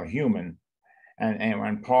female human,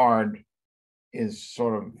 and Pard is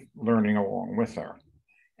sort of learning along with her.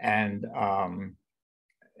 And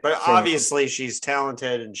but so, obviously she's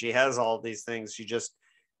talented and she has all these things.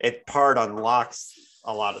 Pard unlocks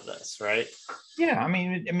a lot of this, right? Yeah, I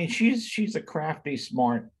mean, she's a crafty,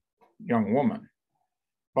 smart young woman,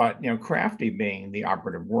 but crafty being the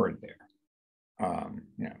operative word there.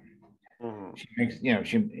 She makes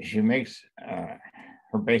she makes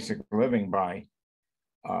her basic living by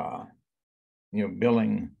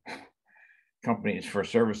billing companies for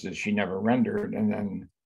services she never rendered, and then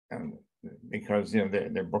because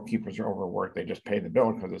their bookkeepers are overworked, they just pay the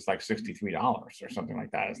bill because it's like $63 or something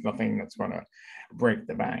like that. It's nothing that's going to break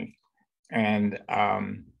the bank. and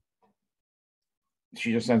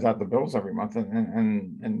she just sends out the bills every month,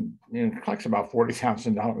 and collects about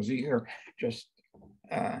 $40,000 a year just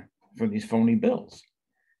for these phony bills.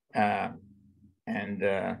 And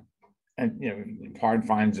Pard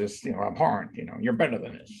finds this abhorrent. You're better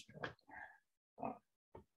than this.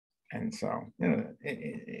 And so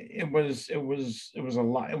it was a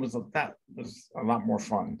lot. That was a lot more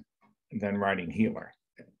fun than writing Healer.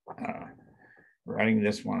 Writing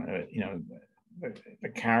this one, the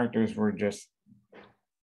characters were just,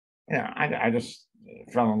 I just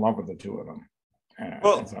fell in love with the two of them. And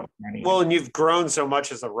you've grown so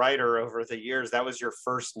much as a writer over the years. That was your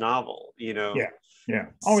first novel, Yeah.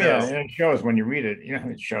 Oh, so, yeah. And it shows when you read it.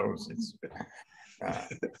 It shows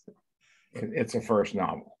it's a first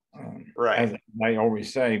novel. Right. As I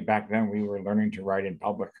always say, back then we were learning to write in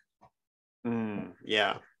public.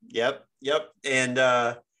 Yeah. Yep. And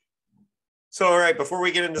so, all right, before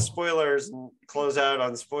we get into spoilers and close out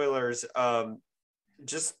on spoilers,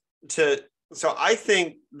 so I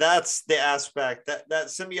think that's the aspect, that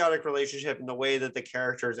symbiotic relationship and the way that the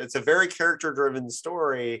characters, it's a very character-driven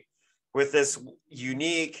story with this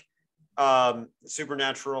unique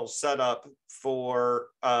supernatural setup for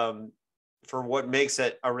what makes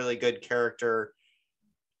it a really good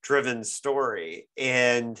character-driven story.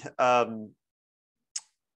 And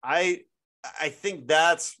I think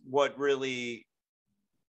that's what really,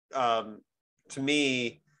 to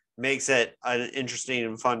me, makes it an interesting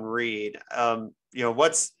and fun read.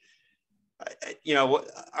 What's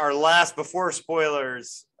our last, before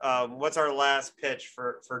spoilers, what's our last pitch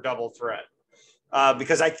for Double Threat?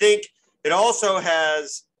 Because I think it also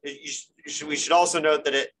has, we should also note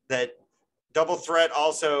that Double Threat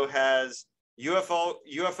also has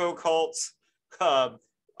UFO cults,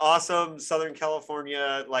 awesome Southern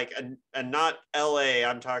California, and not LA,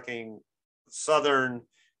 I'm talking Southern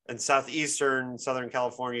and Southeastern Southern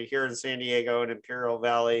California, here in San Diego and Imperial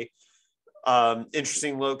Valley,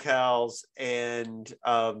 interesting locales and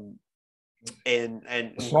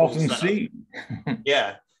the Salton Sea.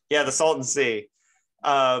 yeah, the Salton Sea.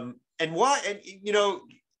 And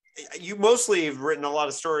you mostly have written a lot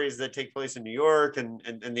of stories that take place in New York and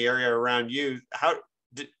the area around you. How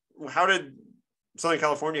did Southern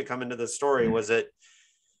California come into this story? Was it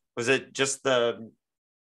just the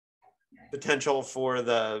potential for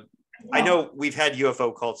the, I know we've had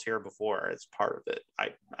UFO cults here before as part of it.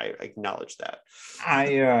 I acknowledge that.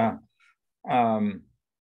 I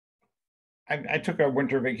took a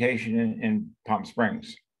winter vacation in Palm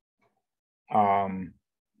Springs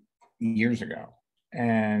years ago,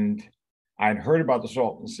 and I'd heard about the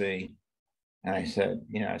Salton Sea, and I said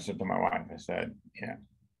to my wife, I said,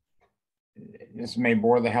 this may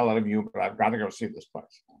bore the hell out of you, but I've got to go see this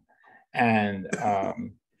place. And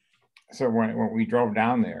so when we drove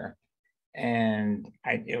down there, and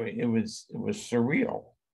it was surreal,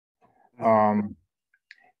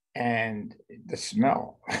 and the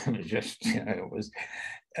smell was just it was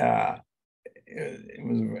a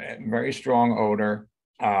very strong odor.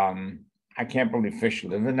 I can't believe fish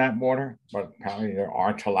live in that water, but apparently there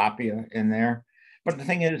are tilapia in there. But the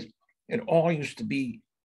thing is, it all used to be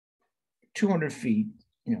 200 feet,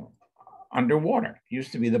 underwater. It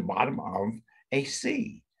used to be the bottom of a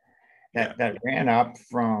sea that ran up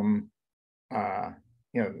from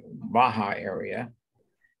Baja area,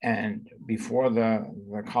 and before the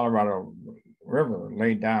Colorado River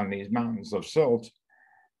laid down these mountains of silt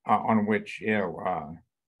on which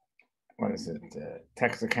what is it,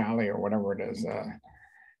 Texacali or whatever it is,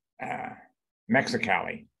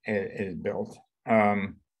 Mexicali is built.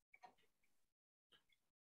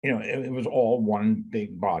 It was all one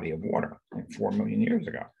big body of water 4 million years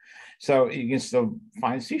ago. So you can still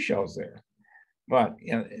find seashells there. But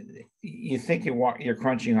you think you're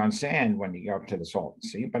crunching on sand when you go up to the Salton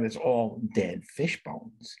Sea, but it's all dead fish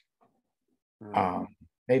bones.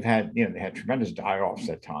 They've had they had tremendous die-offs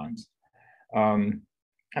at times, and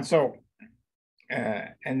so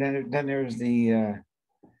and then there's the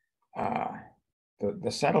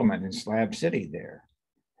settlement in Slab City there.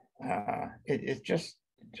 It's just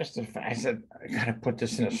I said, I got to put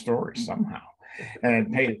this in a story somehow,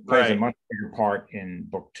 and it plays a much bigger part in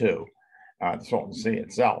book 2. The Salton Sea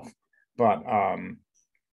itself, but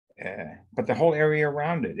the whole area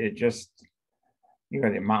around it just, you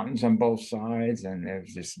got the mountains on both sides, and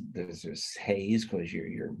there's this haze because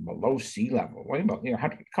you're below sea level. What about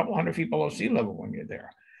a couple hundred feet below sea level when you're there?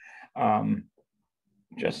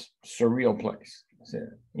 Just surreal place.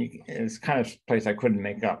 It's kind of place I couldn't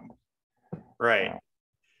make up. Right.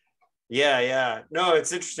 Yeah. No,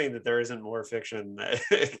 it's interesting that there isn't more fiction that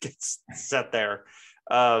gets set there.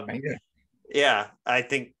 Yeah, I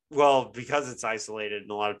think well, because it's isolated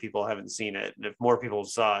and a lot of people haven't seen it, and if more people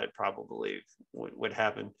saw it, probably would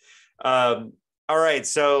happen. All right,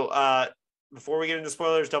 so before we get into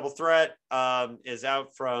spoilers, Double Threat is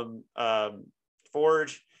out from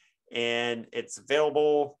Forge, and it's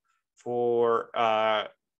available for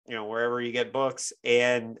wherever you get books.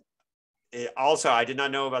 And also, I did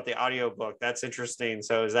not know about the audiobook. That's interesting.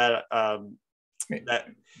 So is that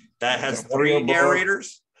that has three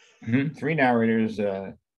narrators? Mm-hmm. 3 narrators,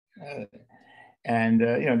 and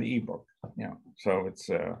the ebook. So it's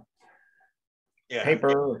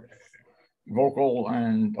paper, vocal,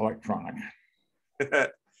 and electronic.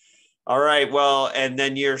 All right. Well, and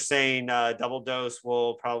then you're saying Double Dose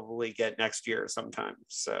will probably get next year sometime.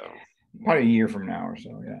 So probably a year from now or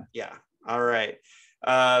so. Yeah. Yeah. All right.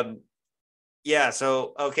 Yeah.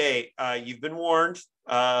 So okay. You've been warned.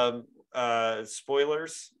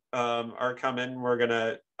 Spoilers are coming. We're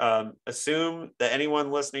gonna assume that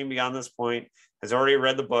anyone listening beyond this point has already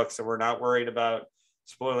read the book, so we're not worried about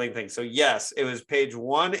spoiling things. So yes, it was page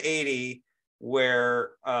 180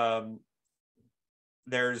 where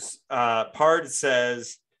there's Pard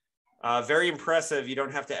says, very impressive. You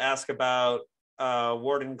don't have to ask about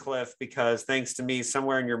Wardenclyffe, because thanks to me,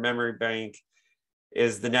 somewhere in your memory bank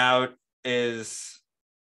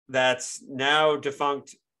that's now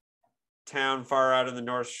defunct town far out in the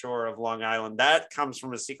North Shore of Long Island. That comes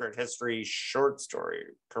from a Secret History short story,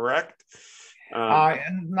 correct?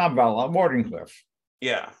 Not about Wardenclyffe.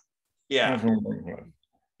 Yeah.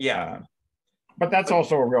 But that's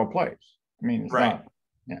also a real place. I mean, it's right. Not.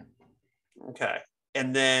 Yeah. Okay.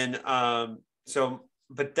 And then but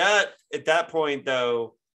that at that point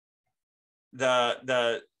though, I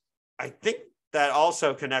think that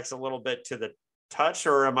also connects a little bit to the touch,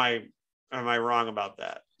 or am I wrong about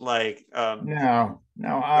that? Like no.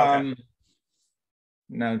 Okay.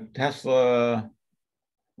 No, Tesla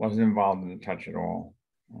wasn't involved in the touch at all.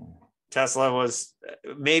 Tesla was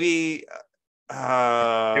maybe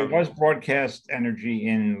it was Broadcast Energy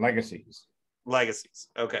in Legacies.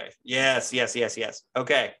 Okay. Yes.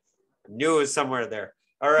 Okay. I knew it was somewhere there.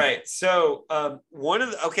 All right. So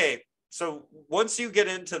so once you get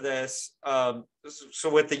into this, so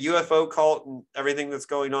with the UFO cult and everything that's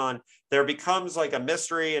going on, there becomes like a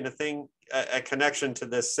mystery and a connection to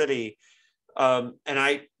this city. And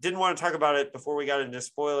I didn't want to talk about it before we got into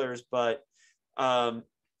spoilers, but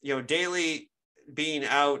Daly being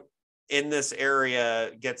out in this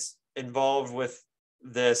area gets involved with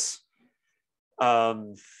this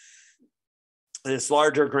this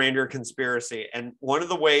larger, grander conspiracy. And one of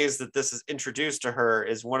the ways that this is introduced to her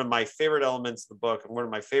is one of my favorite elements of the book, and one of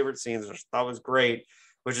my favorite scenes, which I thought was great,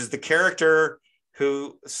 which is the character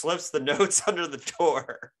who slips the notes under the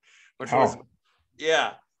door, which was,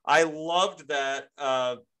 I loved that,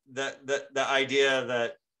 the idea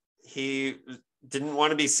that he didn't want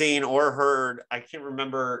to be seen or heard. I can't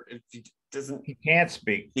remember if he can't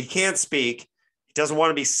speak. He doesn't want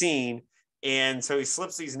to be seen. And so he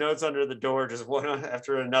slips these notes under the door, just one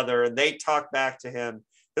after another, and they talk back to him.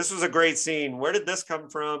 This was a great scene. Where did this come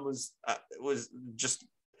from? This was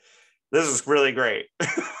really great.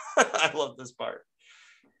 I love this part.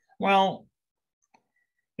 Well,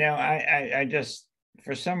 I just,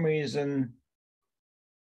 for some reason,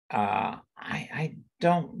 I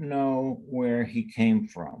don't know where he came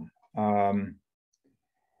from. I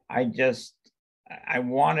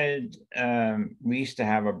wanted Reese to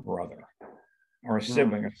have a brother or a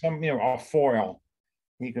sibling or some, a foil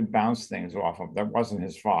he could bounce things off of that wasn't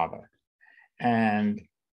his father. And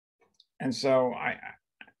so I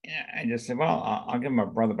just said, well, I'll give him a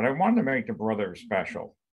brother, but I wanted to make the brother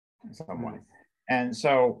special in some way. And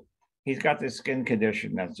so he's got this skin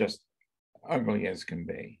condition that's just ugly as can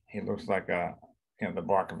be. He looks like the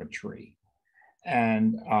bark of a tree.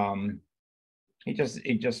 And he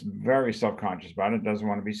just very self-conscious about it, doesn't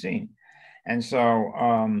want to be seen. And so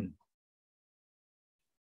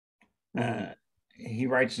he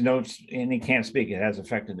writes notes, and he can't speak. It has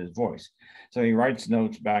affected his voice. So he writes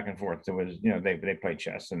notes back and forth to his, they play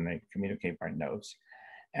chess and they communicate by notes.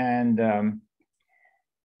 And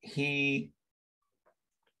he,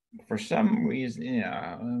 for some reason,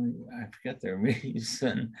 I forget the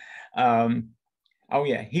reason.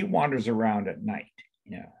 He wanders around at night.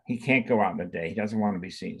 He can't go out in the day. He doesn't want to be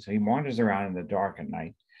seen. So he wanders around in the dark at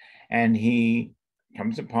night, and he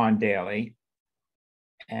comes upon Daly,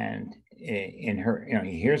 and in her,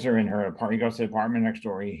 he hears her in her apartment. He goes to the apartment next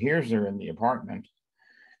door. He hears her in the apartment,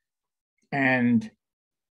 and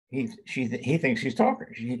he thinks she's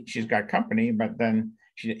talking. She's got company, but then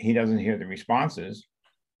he doesn't hear the responses,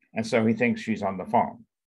 and so he thinks she's on the phone.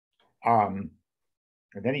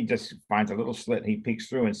 And then he just finds a little slit. He peeks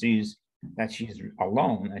through and sees that she's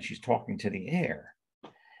alone and she's talking to the air.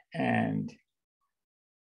 And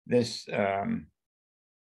this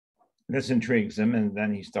this intrigues him, and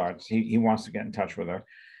then he wants to get in touch with her.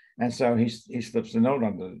 And so he slips a note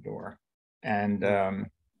under the door. And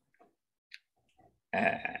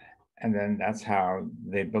then that's how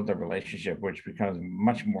they build a relationship, which becomes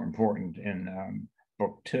much more important in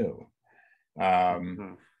book 2.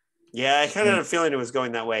 Yeah, I kind of had a feeling it was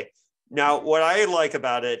going that way. Now, what I like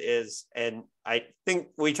about it is, and I think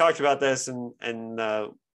we talked about this in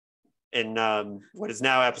what is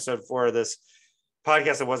now episode 4 of this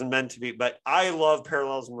podcast that wasn't meant to be, but I love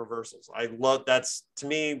parallels and reversals. To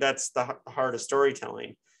me, that's the heart of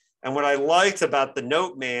storytelling. And what I liked about the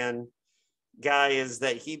Note Man guy is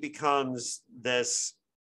that he becomes this,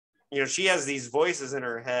 she has these voices in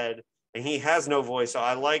her head and he has no voice. So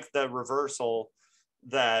I like the reversal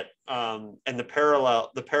that and the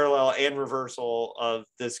parallel and reversal of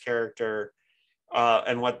this character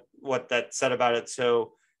and what that said about it.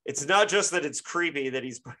 So it's not just that it's creepy that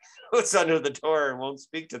he's putting notes under the door and won't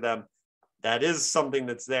speak to them. That is something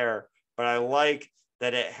that's there, but I like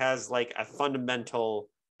that it has like a fundamental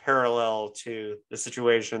parallel to the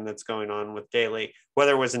situation that's going on with Daly,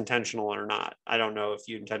 whether it was intentional or not. I don't know if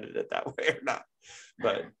you intended it that way or not,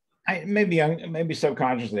 but maybe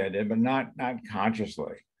subconsciously I did, but not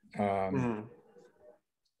consciously. And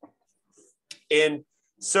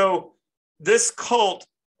so this cult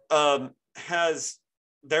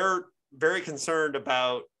they're very concerned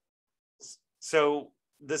about. So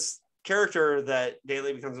this character that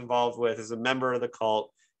Daly becomes involved with is a member of the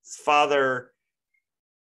cult. His father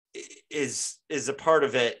is a part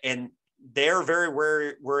of it, and they're very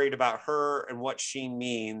worried about her and what she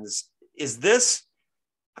means.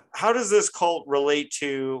 How does this cult relate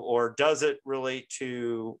to, or does it relate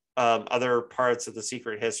to other parts of the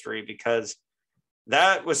secret history? Because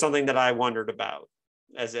that was something that I wondered about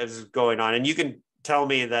as going on. And you can tell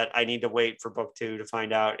me that I need to wait for book 2 to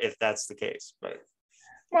find out if that's the case. But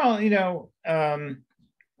well,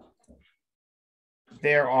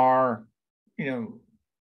 there are,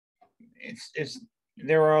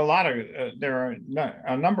 there are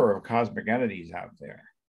a number of cosmic entities out there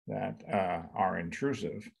that are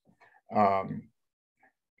intrusive.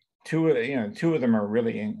 Two of them are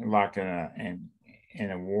really locked in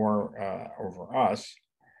a war over us,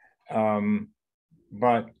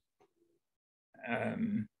 but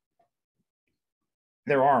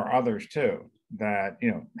there are others too that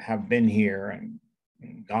have been here and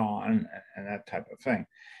gone and that type of thing.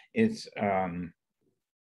 It's I'm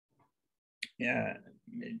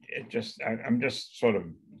just sort of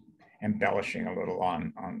embellishing a little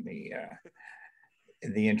on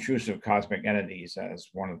the intrusive cosmic entities, as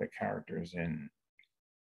one of the characters in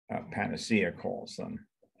Panacea calls them.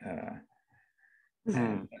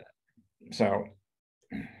 So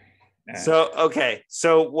okay.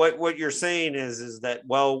 So what you're saying is that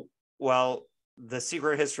well, the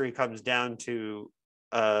secret history comes down to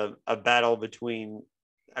a battle between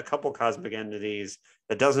a couple cosmic entities,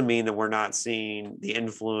 that doesn't mean that we're not seeing the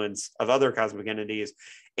influence of other cosmic entities.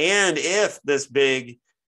 And if this big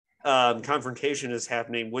confrontation is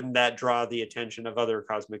happening, wouldn't that draw the attention of other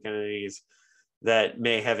cosmic entities that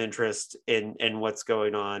may have interest in what's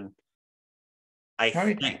going on?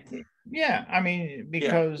 Yeah, I mean,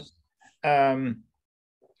 because and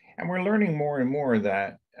we're learning more and more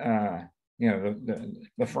that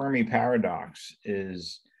the Fermi paradox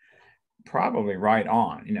is probably right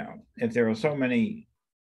on. If there are so many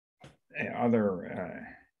other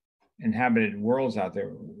inhabited worlds out there,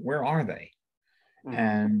 where are they?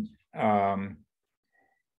 And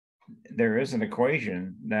there is an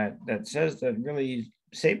equation that says that really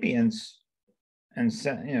sapiens and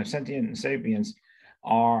sentient and sapiens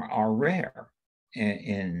are rare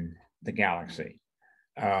in the galaxy,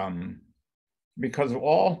 because of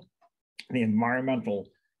all the environmental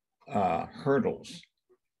hurdles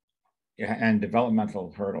and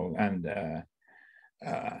developmental hurdles and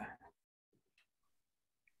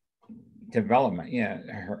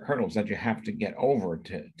hurdles that you have to get over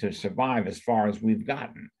to survive as far as we've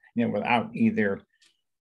gotten, without either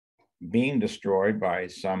being destroyed by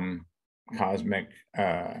some cosmic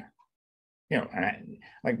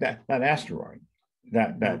like that asteroid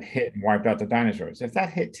that hit and wiped out the dinosaurs. If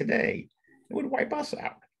that hit today, it would wipe us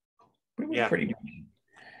out. It would be pretty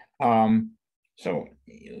bad. So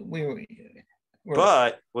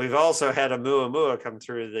but we've also had a Oumuamua come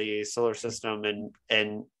through the solar system,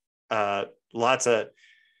 and lots of,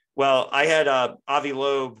 I had Avi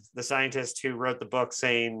Loeb, the scientist who wrote the book,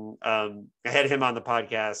 saying, I had him on the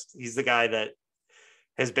podcast. He's the guy that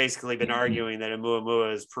has basically been arguing that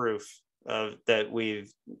Oumuamua is proof of that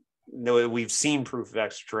we've seen proof of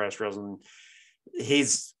extraterrestrials, and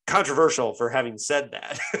he's controversial for having said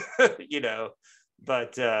that,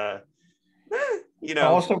 but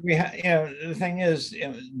Also, the thing is,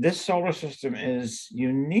 this solar system is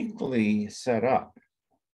uniquely set up.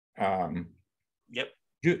 Yep.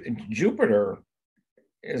 Jupiter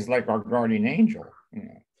is like our guardian angel.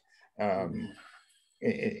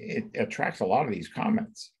 It attracts a lot of these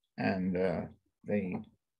comets, and they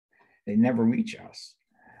never reach us.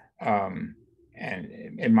 And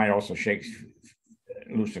it might also shake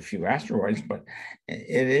loose a few asteroids, but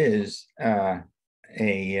it is a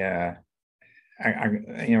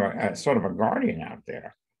sort of a guardian out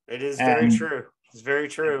there. It is very true. It's very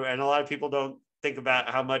true, and a lot of people don't think about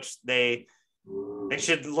how much they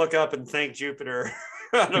should look up and thank Jupiter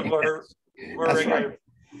on a more regular. Right.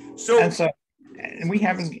 So we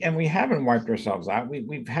haven't wiped ourselves out.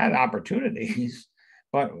 We've had opportunities,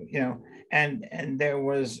 but and there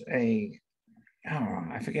was I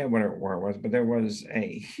forget where it was, but there was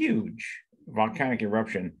a huge volcanic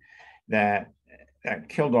eruption that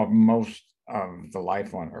killed off most of the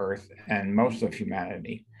life on Earth and most of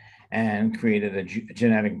humanity, and created a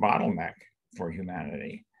genetic bottleneck for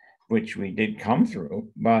humanity, which we did come through.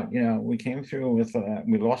 But we came through with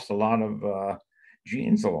we lost a lot of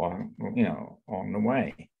genes along the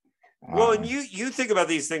way. Well, and you think about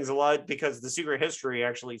these things a lot because the secret history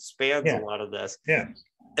actually spans a lot of this. Yeah.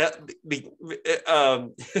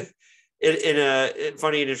 In a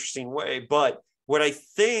funny and interesting way. But what I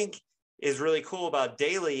think is really cool about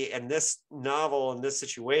Daly and this novel and this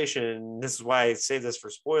situation, this is why I say this for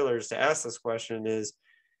spoilers to ask this question,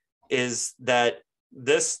 is that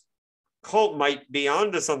this cult might be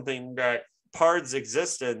onto something, that Pard's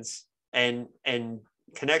existence and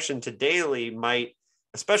connection to Daly might,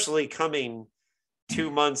 especially coming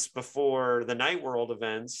 2 months before the Night World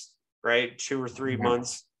events, right? 2 or 3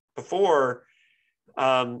 months before,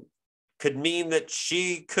 could mean that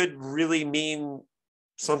she could really mean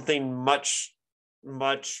something much,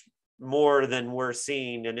 much more than we're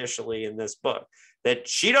seeing initially in this book. That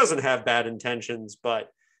she doesn't have bad intentions,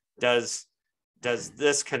 but does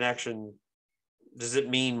this connection, does it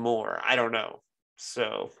mean more? I don't know.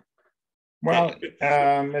 So, well,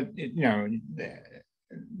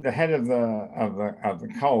 the head of the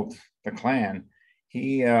cult, the clan,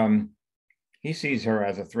 he sees her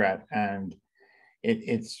as a threat, and it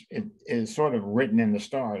is sort of written in the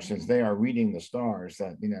stars, since they are reading the stars,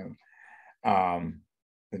 that the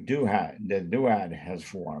duad has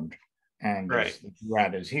formed, and the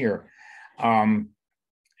duad is here,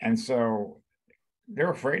 and so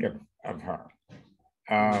they're afraid of her,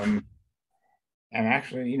 and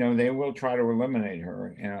actually, they will try to eliminate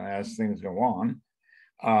her, as things go on.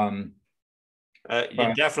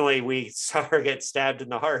 Definitely, we saw her get stabbed in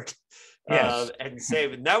the heart. Yes. And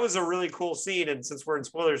saved. And that was a really cool scene. And since we're in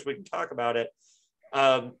spoilers, we can talk about it.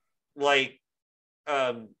 I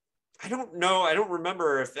don't know. I don't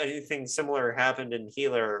remember if anything similar happened in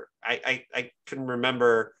Healer. I couldn't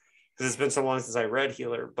remember because it's been so long since I read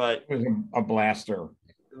Healer. But it was a blaster.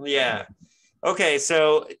 Yeah. Okay.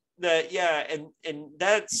 So and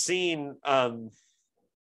that scene.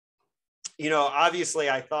 Obviously,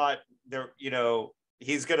 I thought there.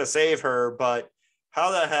 He's gonna save her, but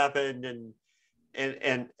how that happened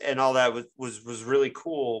and all that was really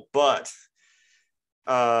cool, but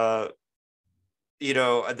that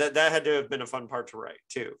had to have been a fun part to write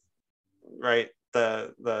too, right?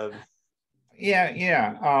 It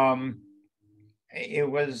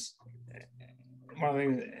was one of the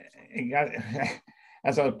things.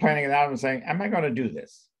 As I was planning it out and saying, am I going to do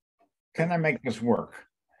this? Can I make this work?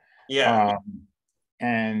 Yeah.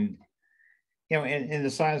 And in the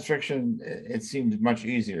science fiction, it seems much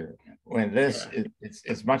easier. When this,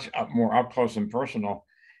 it's much more up close and personal.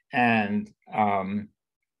 And can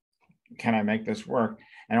I make this work?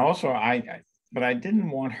 And also, but I didn't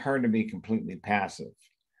want her to be completely passive,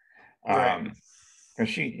 because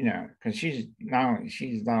she's not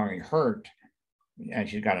only hurt, and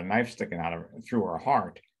she's got a knife sticking out through her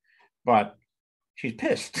heart, but she's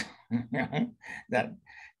pissed that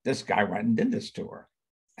this guy went and did this to her,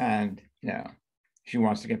 and she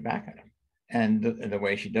wants to get back at him. And the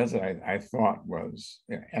way she does it, I thought was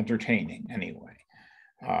entertaining anyway.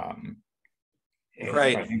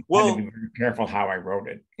 Right. I had to be very careful how I wrote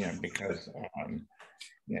it, because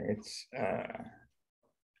it's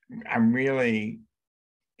I'm really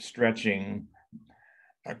stretching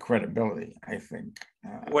credibility, I think.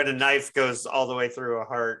 When a knife goes all the way through a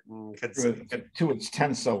heart and to its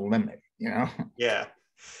tensile limit, Yeah.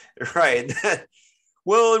 Right.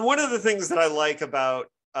 Well, and one of the things that I like about,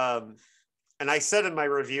 and I said in my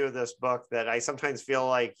review of this book that I sometimes feel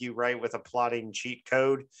like you write with a plotting cheat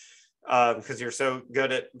code because you're so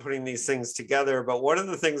good at putting these things together. But one of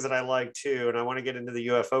the things that I like too, and I want to get into the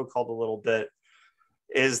UFO cult a little bit,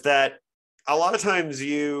 is that a lot of times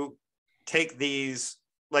you take these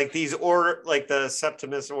order, like the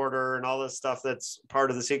Septimus order and all this stuff that's part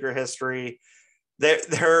of the secret history.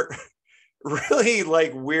 They're really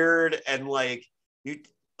like weird and like you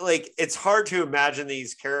like it's hard to imagine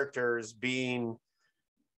these characters being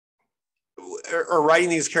or writing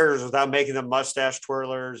these characters without making them mustache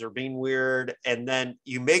twirlers or being weird, and then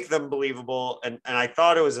you make them believable. And I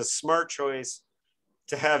thought it was a smart choice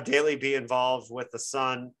to have Daly be involved with the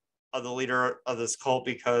son of the leader of this cult,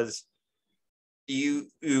 because you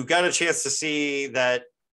got a chance to see that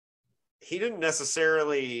he didn't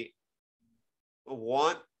necessarily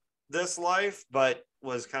want this life, but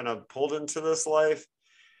was kind of pulled into this life.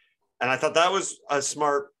 And I thought that was a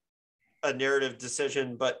smart narrative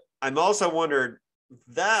decision. But I'm also wondered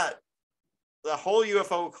that the whole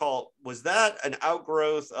UFO cult, was that an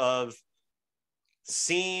outgrowth of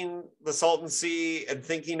seeing the Salton Sea and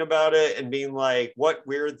thinking about it and being like, what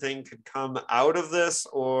weird thing could come out of this?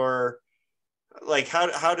 Or like,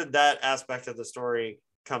 how did that aspect of the story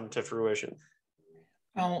come to fruition?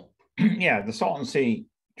 Well, yeah, the Salton Sea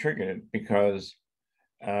triggered it because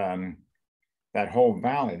that whole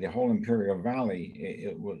valley, the whole Imperial Valley,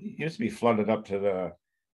 it used to be flooded up to the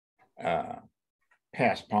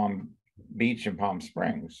past Palm Beach and Palm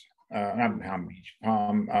Springs, not Palm Beach,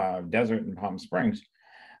 Palm Desert and Palm Springs,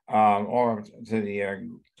 or to the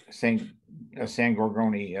San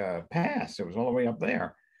Gorgoni Pass. It was all the way up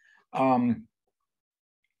there. I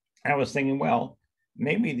was thinking, well,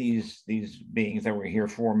 maybe these beings that were here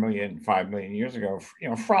 4 million, 5 million years ago,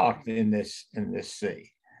 frolicked in this sea,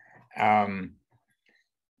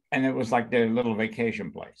 and it was like their little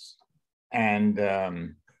vacation place, and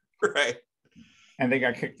Right. And they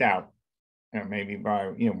got kicked out, maybe by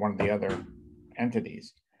one of the other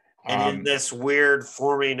entities. And in this weird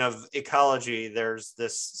forming of ecology, there's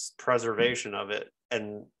this preservation of it,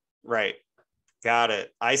 and right, got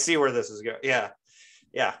it. I see where this is going. Yeah.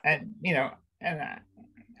 And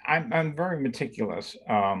I'm very meticulous.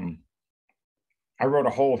 I wrote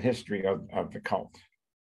a whole history of the cult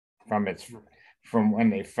from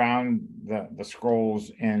when they found the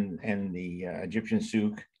scrolls in the Egyptian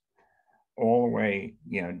souk, all the way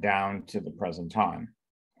down to the present time,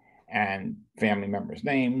 and family members'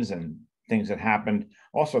 names and things that happened,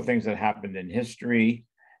 also things that happened in history,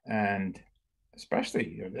 and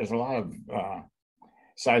especially there's a lot of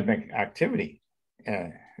seismic activity.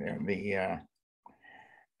 The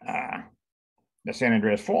San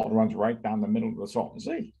Andreas Fault runs right down the middle of the Salton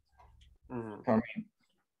Sea. Mm-hmm. So, I mean,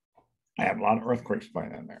 I have a lot of earthquakes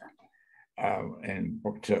playing in there in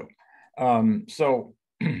book 2. So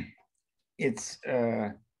it's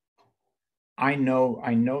I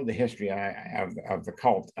know the history of the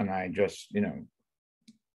cult, and I just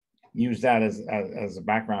use that as a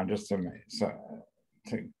background just to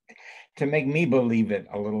make me believe it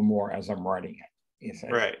a little more as I'm writing it.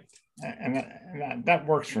 Right. And that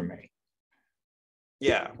works for me.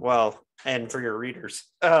 Yeah, well, and for your readers,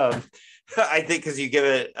 I think because you give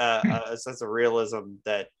it a sense of realism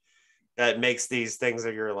that makes these things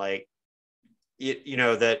that you're like,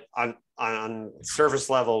 that on surface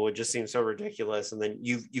level would just seem so ridiculous, and then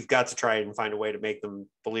you've got to try and find a way to make them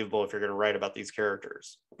believable if you're going to write about these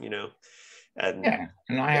characters, and yeah,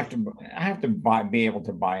 and I have to be able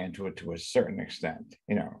to buy into it to a certain extent,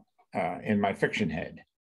 in my fiction head.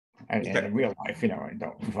 And in real life, I don't,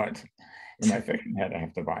 but in my fiction head, I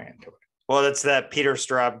have to buy into it. Well, that's that Peter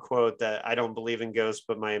Straub quote that I don't believe in ghosts,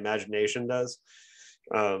 but my imagination does.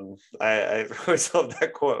 I always love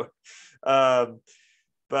that quote.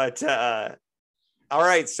 But all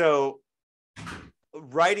right, so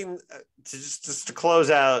writing just to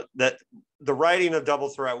close out that the writing of Double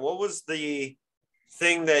Threat, what was the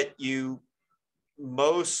thing that you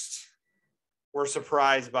most were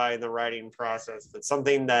surprised by in the writing process? That's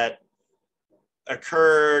something that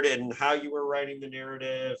occurred in how you were writing the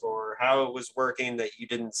narrative or how it was working that you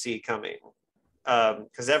didn't see coming,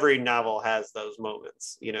 because every novel has those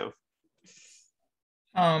moments.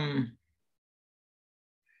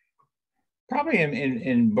 Probably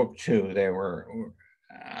in book 2 there were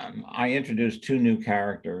I introduced 2 new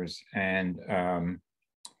characters, and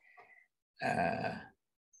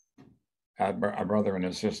a brother and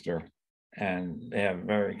a sister, and they have a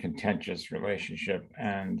very contentious relationship,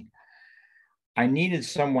 and I needed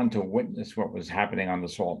someone to witness what was happening on the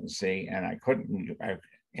Salton Sea, and I couldn't.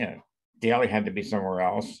 Daly had to be somewhere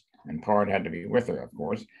else, and Pard had to be with her, of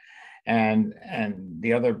course. And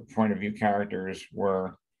the other point of view characters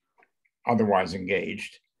were otherwise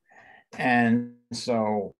engaged. And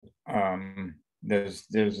so there's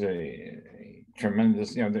a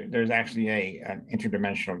tremendous, there's actually an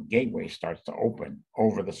interdimensional gateway starts to open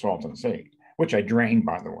over the Salton Sea, which I drain,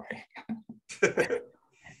 by the way,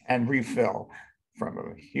 and refill from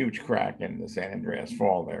a huge crack in the San Andreas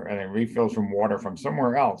Fall there, and it refills from water from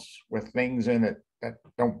somewhere else with things in it that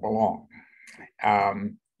don't belong.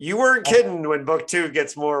 You weren't kidding when book 2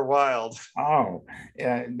 gets more wild. Oh,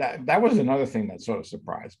 yeah, that was another thing that sort of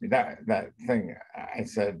surprised me. That thing, I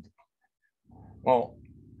said, well,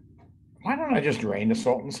 why don't I just drain the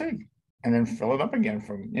Salton Sea and then fill it up again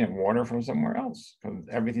from water from somewhere else? Because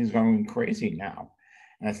everything's going crazy now.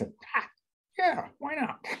 And I said, yeah, why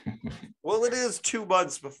not? Well, it is 2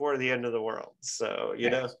 months before the end of the world, so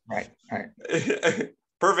Yes, right.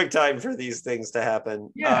 Perfect time for these things to happen.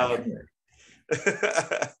 Yeah, sure.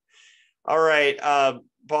 All right,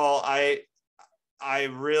 Paul, I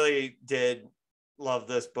really did love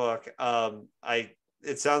this book.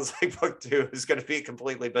 It sounds like book 2 is going to be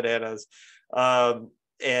completely bananas, and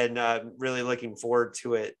I'm really looking forward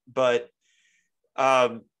to it. But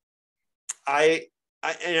I'm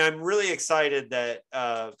really excited that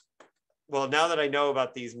well, now that I know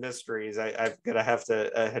about these mysteries, I'm gonna have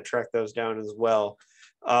to track those down as well.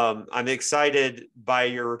 I'm excited by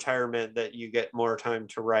your retirement that you get more time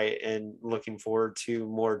to write, and looking forward to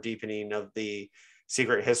more deepening of the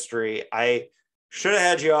secret history. I should have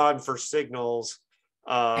had you on for Signals.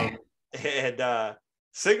 And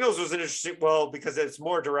Signals was interesting, well, because it's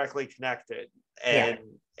more directly connected. And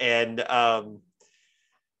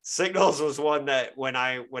Signals was one that when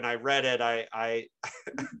I read it, I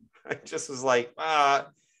just was like,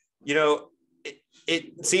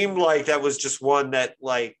 it seemed like that was just one that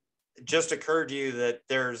like just occurred to you that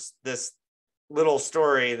there's this little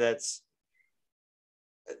story that's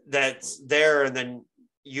there, and then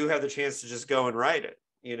you have the chance to just go and write it,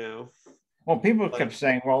 Well, people kept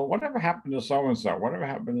saying, well, whatever happened to so-and-so? Whatever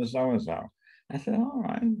happened to so-and-so? I said, all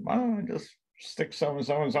right, why don't I just stick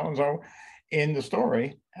so-and-so and so-and-so in the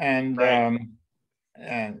story, and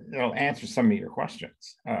it'll answer some of your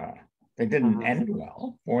questions. They didn't end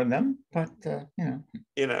well for them, but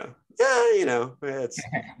it's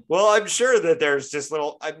well, I'm sure that there's just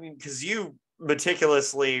little, because you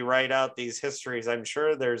meticulously write out these histories, I'm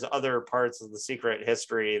sure there's other parts of the secret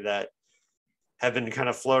history that have been kind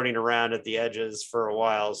of floating around at the edges for a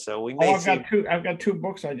while. So we may I've got 2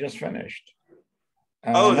 books I just finished.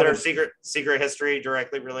 That are secret history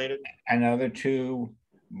directly related. Another 2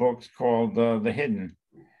 books called The Hidden,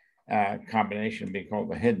 combination be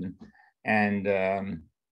called The Hidden, and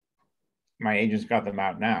my agent's got them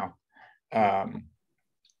out now.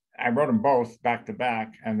 I wrote them both back to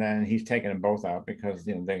back, and then he's taken them both out because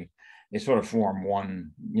they sort of form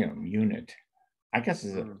one unit. I guess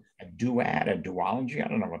it's a duad, a duology. I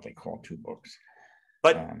don't know what they call 2 books,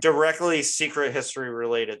 but directly secret history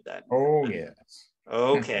related then. Oh yes.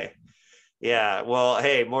 Okay. Yeah. Well,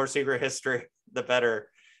 hey, more secret history, the better.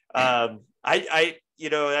 That's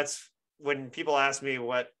when people ask me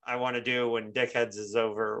what I want to do when Dickheads is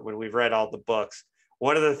over, when we've read all the books.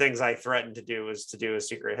 One of the things I threatened to do is to do a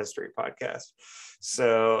secret history podcast.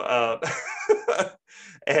 So,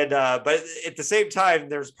 but at the same time,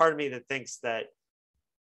 there's part of me that thinks that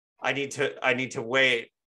I need to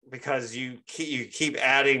wait, because you keep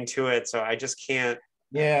adding to it. So I just can't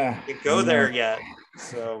go there yet.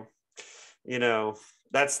 So,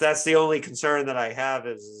 that's the only concern that I have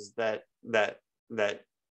is that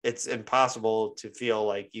it's impossible to feel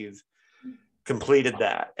like you've completed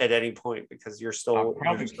that at any point, because you're still I'll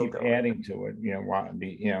probably keep adding to it,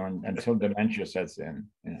 until dementia sets in.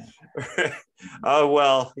 Oh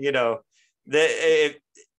well,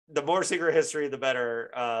 the more secret history, the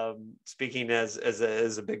better. Speaking as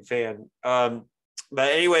a big fan. But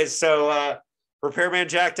anyways, so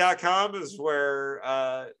repairmanjack.com is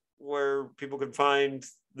where people can find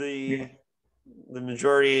the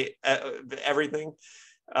majority of everything.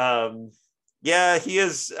 He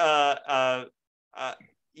is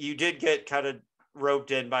you did get kind of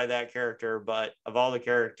roped in by that character, but of all the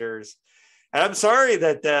characters, and I'm sorry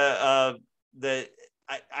that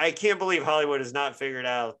I can't believe Hollywood has not figured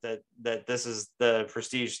out that this is the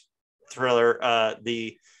prestige thriller,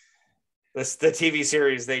 the TV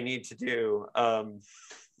series they need to do.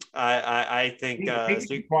 I think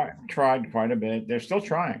tried quite a bit. They're still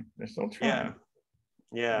trying.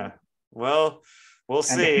 Yeah. Well, we'll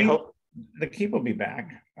see. The Keep will be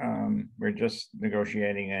back. We're just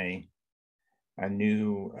negotiating a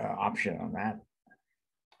new option on that.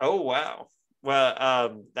 Oh wow!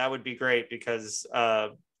 Well, that would be great because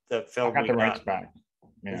the film I got we the got, rights back.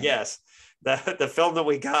 Yeah. yes, the film that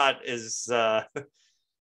we got Has the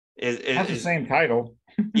is same title.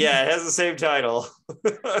 yeah, it has the same title.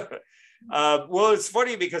 Well, it's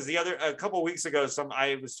funny because a couple of weeks ago,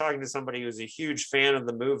 I was talking to somebody who's a huge fan of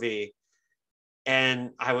the movie,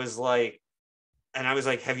 and I was like,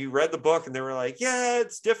 have you read the book? And they were like, yeah,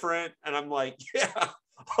 it's different. And I'm like, yeah,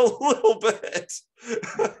 a little bit.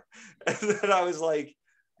 And then I was like,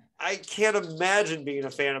 I can't imagine being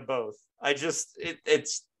a fan of both. I just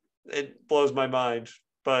it blows my mind.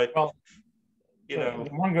 But Well, you the know,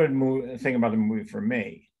 one good thing about the movie for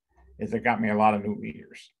me is it got me a lot of new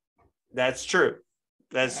readers. that's true.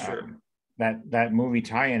 That's true. That movie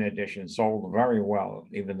tie-in edition sold very well,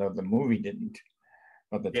 even though the movie didn't.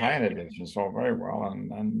 But the Yeah. tie-in edition sold very well,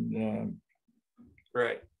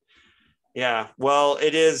 Right. Yeah. Well,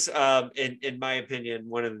 it is, in my opinion,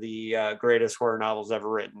 one of the greatest horror novels ever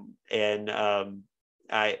written, and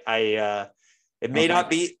it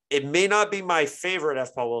may not be my favorite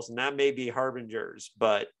F.Paul Wilson. That may be Harbinger's,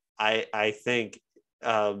 but I think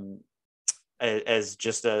as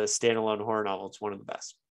just a standalone horror novel, it's one of the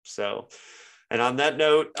best. So, and on that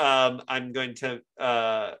note, I'm going to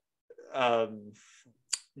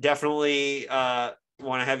definitely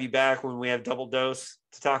want to have you back when we have Double Dose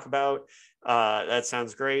to talk about. That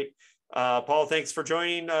sounds great. Paul, thanks for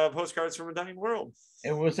joining Postcards from a Dying World.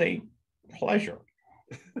 it was a pleasure.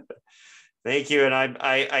 Thank you, and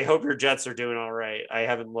I hope your Jets are doing all right. I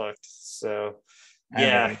haven't looked, so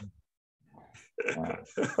yeah.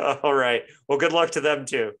 All right. Well, good luck to them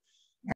too.